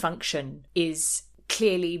bodily function is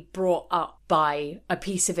clearly brought up by a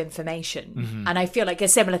piece of information. Mm-hmm. And I feel like a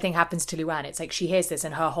similar thing happens to Luann. It's like she hears this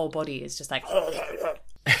and her whole body is just like...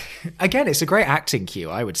 Again, it's a great acting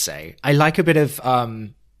cue, I would say. I like a bit of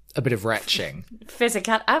retching.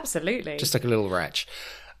 Physical, absolutely. Just like a little retch.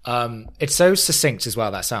 It's so succinct as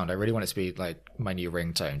well, that sound. I really want it to be like my new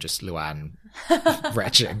ringtone, just Luann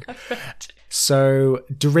retching. So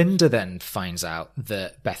Dorinda then finds out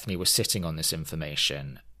that Bethany was sitting on this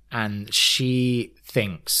information, and she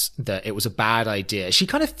thinks that it was a bad idea. She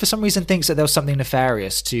kind of, for some reason, thinks that there was something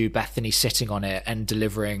nefarious to Bethany sitting on it and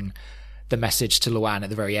delivering the message to Luann at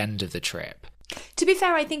the very end of the trip. To be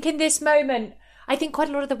fair, I think in this moment, I think quite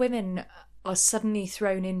a lot of the women are suddenly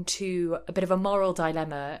thrown into a bit of a moral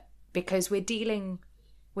dilemma because we're dealing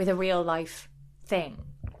with a real life thing.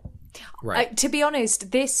 Right. To be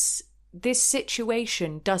honest, this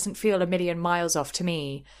situation doesn't feel a million miles off to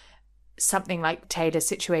me. Something like Taylor's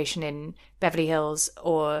situation in Beverly Hills,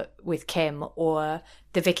 or with Kim, or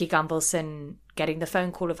the Vicky Gumbelson getting the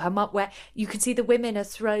phone call of her mum, where you can see the women are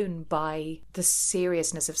thrown by the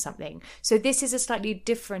seriousness of something. So this is a slightly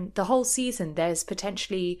different, the whole season there's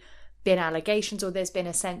potentially been allegations, or there's been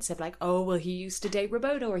a sense of like, oh, well, he used to date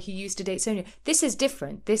Ramona, or he used to date Sonia. This is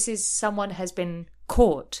different. This is someone has been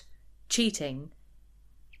caught cheating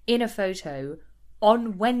in a photo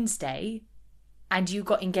on Wednesday, and you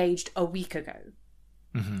got engaged a week ago.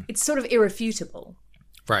 Mm-hmm. It's sort of irrefutable.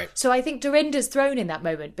 Right. So I think Dorinda's thrown in that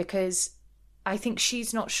moment because I think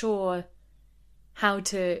she's not sure how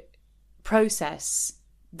to process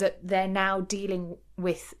that they're now dealing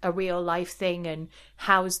with a real life thing, and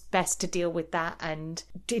how's best to deal with that, and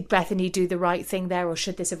did Bethany do the right thing there, or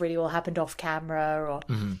should this have really all happened off camera? Or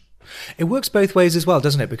It works both ways as well,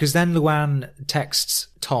 doesn't it? Because then Luann texts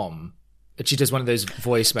Tom, and she does one of those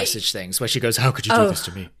voice message things where she goes, "How could you do this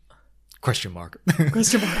to me?" Question mark.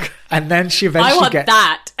 Question mark. And then she eventually I want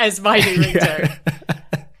that as my new ringtone.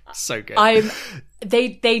 So good.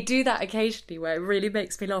 They do that occasionally where it really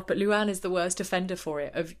makes me laugh, but Luann is the worst offender for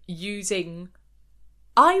it, of using...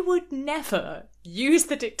 I would never use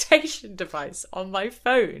the dictation device on my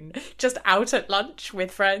phone just out at lunch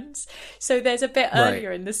with friends. So there's a bit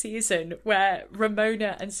earlier in the season where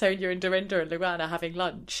Ramona and Sonia and Dorinda and Luann are having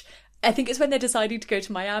lunch. I think it's when they're deciding to go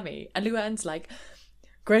to Miami, and Luann's like,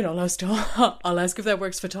 "Great, I'll ask Tom. I'll ask if that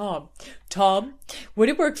works for Tom. Tom, would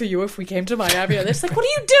it work for you if we came to Miami?" And it's like, what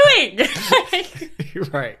are you doing?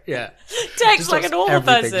 Right, yeah. Text like a normal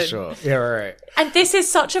person. Short. Yeah, right. And this is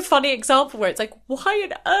such a funny example where it's like, why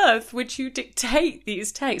on earth would you dictate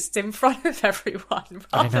these texts in front of everyone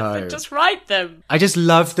rather than just write them? I just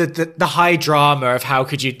love the high drama of how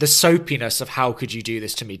could you, the soapiness of how could you do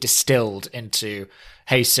this to me, distilled into,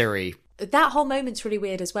 "Hey Siri." That whole moment's really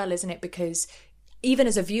weird as well, isn't it? Because even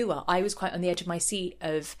as a viewer, I was quite on the edge of my seat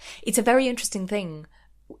of, it's a very interesting thing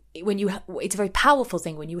when it's a very powerful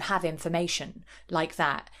thing when you have information like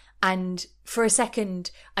that. And for a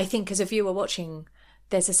second, I think as a viewer watching,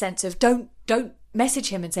 there's a sense of don't message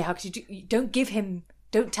him and say, how could you don't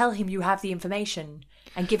tell him you have the information,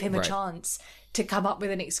 and give him a chance to come up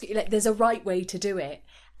with an excuse. Like, there's a right way to do it.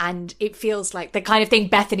 And it feels like the kind of thing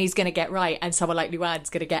Bethany's going to get right and someone like Luann's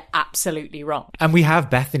going to get absolutely wrong. And we have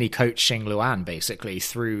Bethany coaching Luann, basically,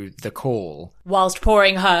 through the call. Whilst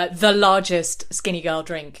pouring her the largest skinny girl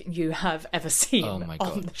drink you have ever seen on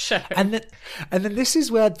the show. And then this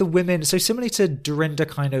is where the women, so similarly to Dorinda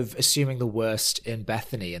kind of assuming the worst in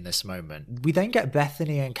Bethany in this moment, we then get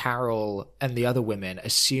Bethany and Carol and the other women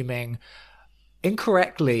assuming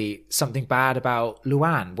incorrectly something bad about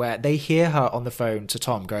Luann, where they hear her on the phone to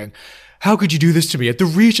Tom going, "How could you do this to me at the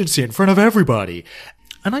Regency in front of everybody?"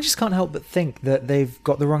 And I just can't help but think that they've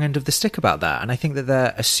got the wrong end of the stick about that. And I think that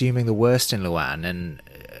they're assuming the worst in Luann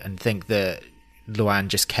and think that Luann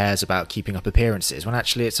just cares about keeping up appearances, when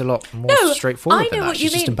actually it's a lot more straightforward than that.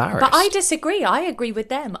 She's just embarrassed. But I disagree. I agree with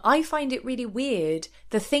them. I find it really weird.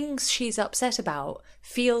 The things she's upset about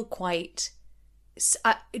feel quite...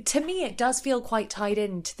 to me, it does feel quite tied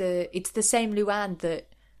into it's the same Luann that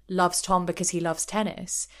loves Tom because he loves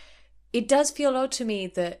tennis. It does feel odd to me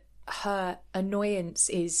that her annoyance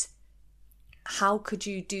is, how could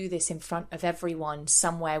you do this in front of everyone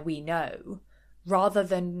somewhere we know, rather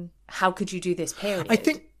than how could you do this, period. I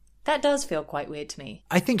think that does feel quite weird to me.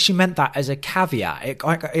 I think she meant that as a caveat,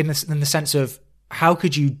 in the sense of, how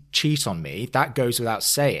could you cheat on me? That goes without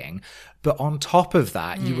saying. But on top of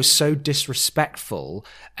that, you were so disrespectful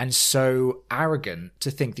and so arrogant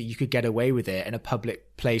to think that you could get away with it in a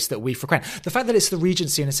public place that we frequent. The fact that it's the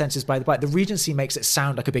Regency, in a sense, is by the by. The Regency makes it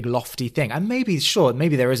sound like a big lofty thing. And maybe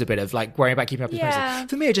there is a bit of like worrying about keeping up appearances.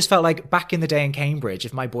 For me, it just felt like back in the day in Cambridge,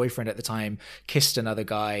 if my boyfriend at the time kissed another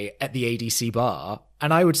guy at the ADC bar,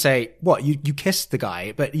 and I would say, what, you kissed the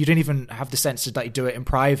guy, but you didn't even have the sense to like do it in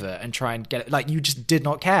private and try and get it. Like, you just did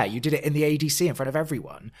not care. You did it in the ADC in front of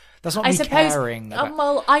everyone. That's not caring about...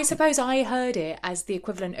 well, I suppose I heard it as the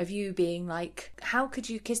equivalent of you being like, how could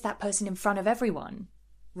you kiss that person in front of everyone?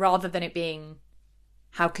 Rather than it being,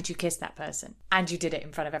 how could you kiss that person? And you did it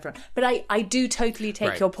in front of everyone. But I do totally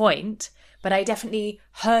take your point, but I definitely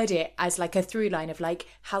heard it as like a through line of like,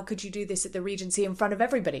 how could you do this at the Regency in front of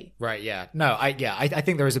everybody? Right, yeah. No, I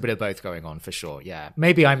think there is a bit of both going on for sure, yeah.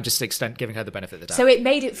 Maybe I'm just giving her the benefit of the doubt. So it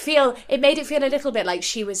made it feel a little bit like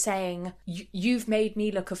she was saying, you've made me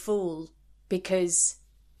look a fool because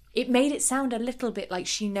it made it sound a little bit like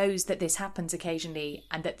she knows that this happens occasionally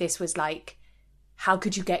and that this was like, how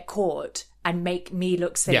could you get caught and make me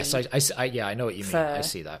look silly? Yes, I know what you mean. I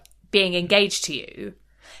see that. Being engaged to you.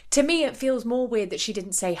 To me, it feels more weird that she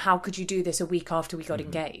didn't say, how could you do this a week after we got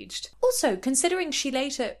engaged? Also, considering she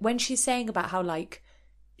later, when she's saying about how, like,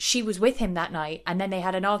 she was with him that night and then they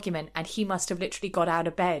had an argument and he must have literally got out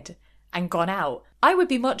of bed and gone out, I would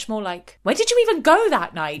be much more like, where did you even go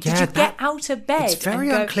that night? Did you get out of bed? It's very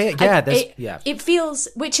unclear. Yeah, it feels,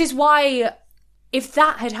 which is why if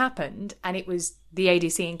that had happened and it was the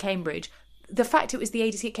ADC in Cambridge, the fact it was the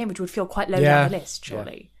ADC at Cambridge would feel quite low down the list,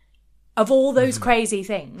 surely. Yeah. Of all those crazy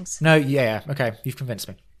things. No, yeah, okay, you've convinced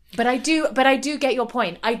me. But I do get your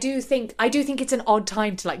point. I do think it's an odd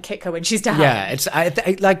time to like kick her when she's down. Yeah, it's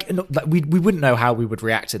we wouldn't know how we would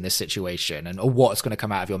react in this situation or what's going to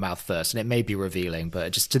come out of your mouth first, and it may be revealing,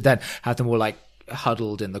 but just to then have them all like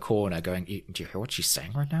huddled in the corner going, do you hear what she's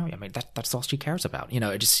saying right now? I mean, that's all she cares about. You know,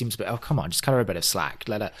 it just seems a bit, oh, come on, just cut her a bit of slack.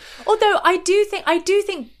 Let her. Although I do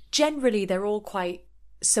think generally they're all quite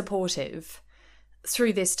supportive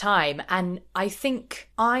through this time, and I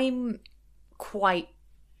think I'm quite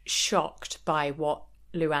shocked by what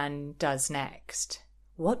Luann does next.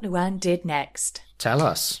 What Luann did next. Tell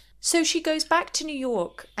us. So she goes back to New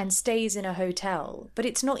York and stays in a hotel, but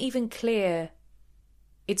it's not even clear.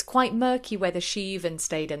 It's quite murky whether she even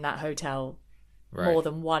stayed in that hotel more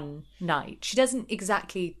than one night. She doesn't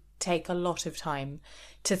exactly take a lot of time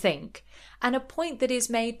to think. And a point that is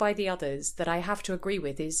made by the others that I have to agree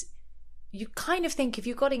with is, you kind of think if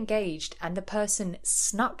you got engaged and the person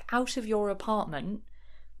snuck out of your apartment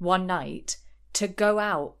one night to go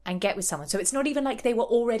out and get with someone. So it's not even like they were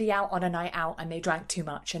already out on a night out and they drank too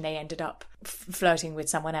much and they ended up flirting with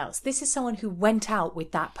someone else. This is someone who went out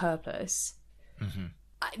with that purpose. Mm-hmm.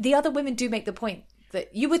 The other women do make the point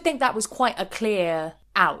that you would think that was quite a clear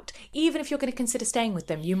out. Even if you're going to consider staying with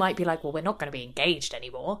them, you might be like, well, we're not going to be engaged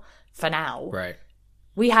anymore for now. Right.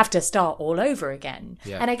 We have to start all over again.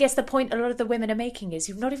 Yeah. And I guess the point a lot of the women are making is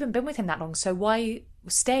you've not even been with him that long, so why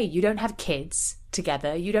stay? You don't have kids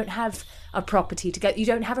together. You don't have a property together. You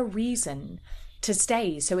don't have a reason to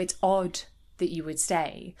stay. So it's odd that you would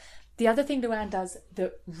stay. The other thing Luann does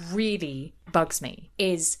that really bugs me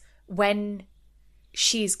is when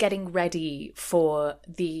she's getting ready for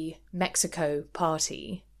the Mexico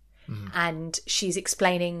party and she's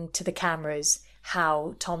explaining to the cameras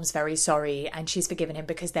how Tom's very sorry and she's forgiven him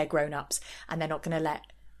because they're grown-ups and they're not going to let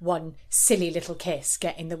one silly little kiss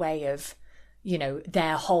get in the way of, you know,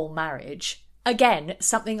 their whole marriage. Again,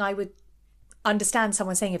 something I would understand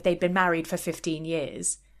someone saying if they'd been married for 15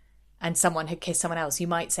 years and someone had kissed someone else, you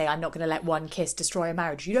might say, I'm not going to let one kiss destroy a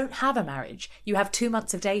marriage. You don't have a marriage. You have 2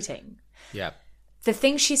 months of dating. Yeah. The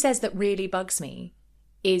thing she says that really bugs me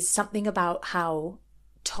is something about how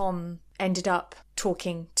Tom ended up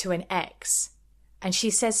talking to an ex. And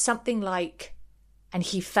she says something like, and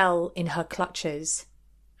he fell in her clutches.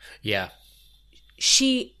 Yeah.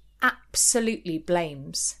 She absolutely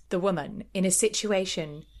blames the woman in a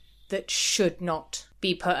situation that should not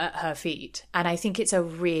be put at her feet. And I think it's a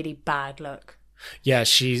really bad look. Yeah,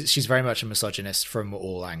 she's very much a misogynist from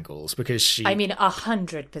all angles because she... I mean,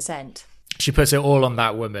 100%. She puts it all on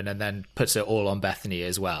that woman and then puts it all on Bethany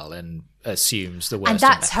as well and assumes the worst. And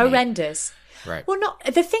that's horrendous. Right. Well,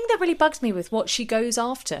 the thing that really bugs me with what she goes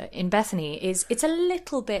after in Bethany is it's a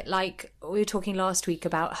little bit like we were talking last week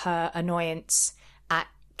about her annoyance at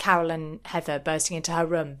Carol and Heather bursting into her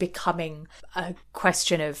room becoming a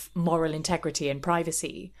question of moral integrity and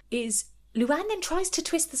privacy. Is Luann then tries to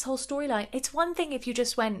twist this whole storyline. It's one thing if you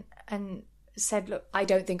just went and said, look, I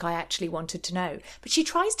don't think I actually wanted to know. But she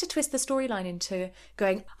tries to twist the storyline into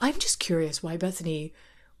going, I'm just curious why Bethany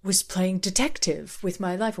was playing detective with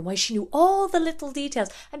my life and why she knew all the little details.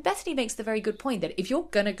 And Bethany makes the very good point that if you're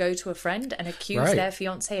going to go to a friend and accuse their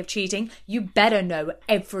fiancé of cheating, you better know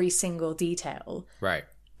every single detail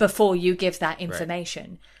before you give that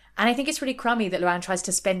information. And I think it's really crummy that Luann tries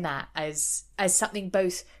to spin that as something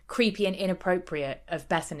both creepy and inappropriate of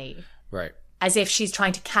Bethany. Right. As if she's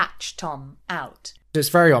trying to catch Tom out. It's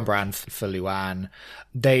very on brand for Luann.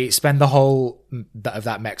 They spend the whole of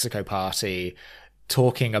that Mexico party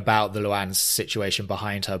talking about the Luann's situation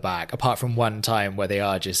behind her back, apart from one time where they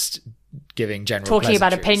are just giving general talking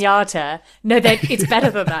about a piñata. No, it's better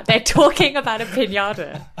than that. They're talking about a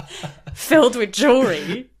piñata filled with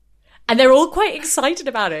jewelry, and they're all quite excited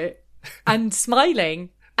about it and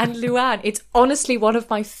smiling. And Luann, it's honestly one of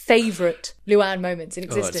my favourite Luann moments in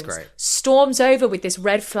existence. It's great. Storms over with this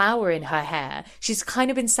red flower in her hair. She's kind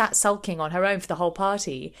of been sat sulking on her own for the whole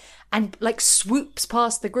party and like swoops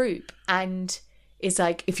past the group and is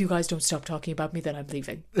like, if you guys don't stop talking about me, then I'm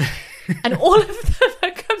leaving. And all of them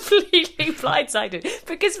are completely blindsided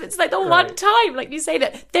because it's like the one time, like you say,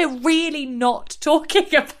 that they're really not talking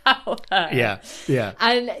about her. Yeah.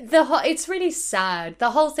 And it's really sad.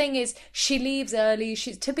 The whole thing is she leaves early.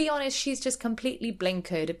 To be honest, she's just completely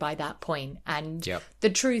blinkered by that point. And the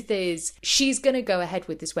truth is she's going to go ahead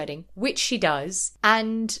with this wedding, which she does.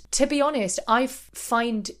 And to be honest, I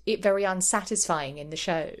find it very unsatisfying in the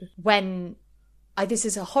show when... this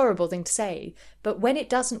is a horrible thing to say, but when it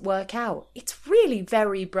doesn't work out, it's really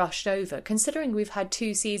very brushed over, considering we've had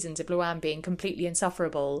 2 seasons of Luann being completely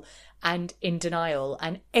insufferable and in denial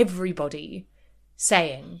and everybody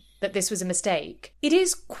saying that this was a mistake. It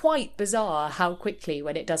is quite bizarre how quickly,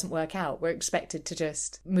 when it doesn't work out, we're expected to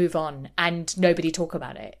just move on and nobody talk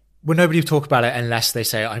about it. Well, nobody will talk about it unless they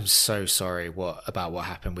say, I'm so sorry about what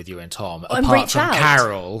happened with you and Tom. And apart reach from out.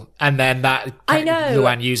 Carol. And then I know.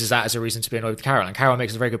 Luann uses that as a reason to be annoyed with Carol. And Carol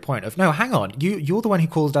makes a very good point of, no, hang on. You're the one who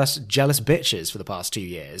called us jealous bitches for the past 2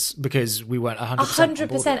 years because we weren't 100%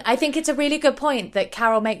 100%. I think it's a really good point that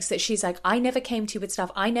Carol makes, that she's like, I never came to you with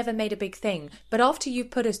stuff. I never made a big thing. But after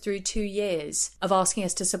you've put us through 2 years of asking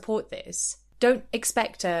us to support this, don't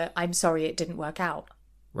expect I'm sorry it didn't work out.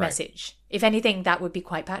 Message. If anything, that would be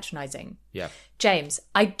quite patronising. Yeah. James,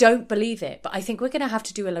 I don't believe it, but I think we're going to have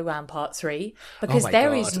to do a Luann part 3 because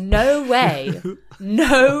there is no way,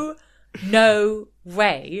 no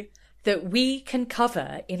way that we can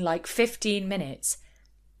cover in like 15 minutes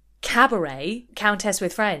Cabaret, Countess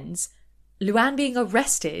with Friends, Luann being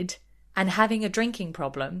arrested and having a drinking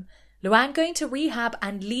problem, Luann going to rehab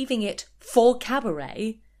and leaving it for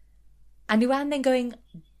Cabaret, and Luann then going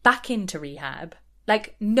back into rehab.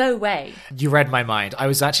 Like, no way. You read my mind. I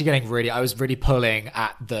was actually I was really pulling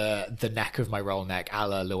at the neck of my roll neck a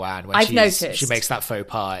la Luann when I've noticed. She makes that faux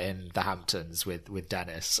pas in the Hamptons with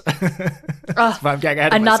Dennis. But I'm getting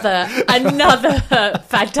ahead of myself. Another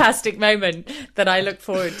fantastic moment that I look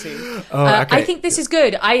forward to. Okay. I think this is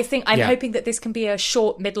good. I'm hoping that this can be a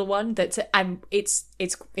short middle one that's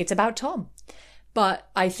it's about Tom. But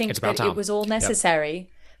I think that Tom. It was all necessary. Yep.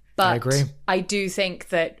 But I agree. I do think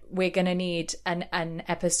that we're going to need an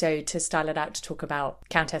episode to style it out to talk about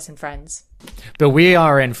Countess and Friends. But we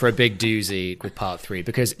are in for a big doozy with part 3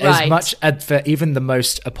 because as much for even the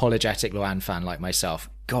most apologetic Luann fan like myself,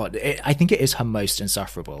 God, I think it is her most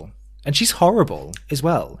insufferable. And she's horrible as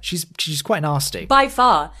well. She's quite nasty. By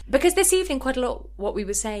far. Because this evening, quite a lot, what we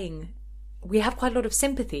were saying, we have quite a lot of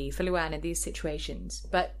sympathy for Luann in these situations.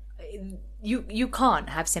 But you can't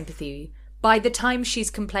have sympathy. By the time she's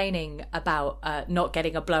complaining about not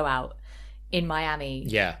getting a blowout in Miami,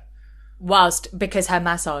 because her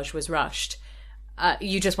massage was rushed,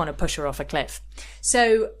 you just want to push her off a cliff.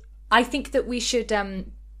 So I think that we should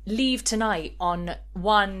leave tonight on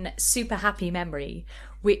one super happy memory,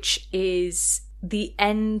 which is the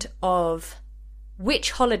end of... Which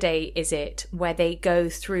holiday is it where they go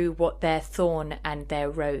through what their thorn and their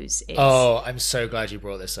rose is? Oh, I'm so glad you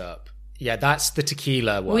brought this up. Yeah, that's the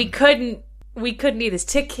tequila one. We couldn't either.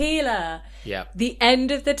 Tequila. Yeah. The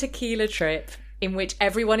end of the tequila trip, in which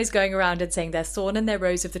everyone is going around and saying their thorn and their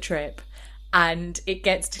rose of the trip. And it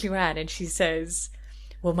gets to Luann and she says,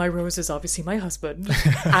 well, my rose is obviously my husband.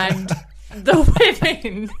 And the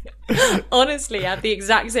women honestly have the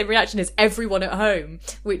exact same reaction as everyone at home,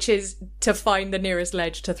 which is to find the nearest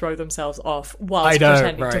ledge to throw themselves off whilst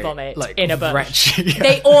pretending to vomit in a bush.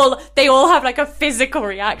 They all have like a physical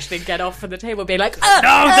reaction and get off from the table being like,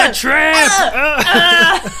 the trip!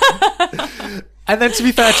 And then to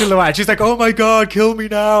be fair to Luann, she's like, oh my God, kill me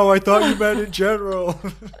now. I thought you meant in general.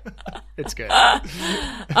 It's good.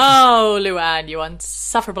 Oh, Luann, you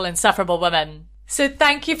insufferable woman. So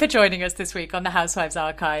thank you for joining us this week on the Housewives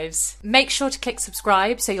Archives. Make sure to click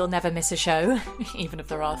subscribe so you'll never miss a show, even if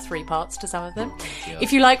there are 3 parts to some of them. Yeah.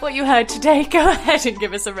 If you like what you heard today, go ahead and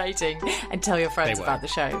give us a rating and tell your friends about the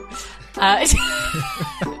show.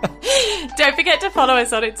 Don't forget to follow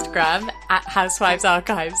us on Instagram at Housewives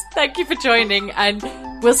Archives. Thank you for joining, and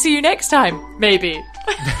we'll see you next time, maybe.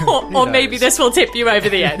 or maybe this will tip you over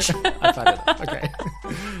the edge. I've had enough. Okay.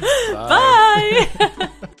 Bye.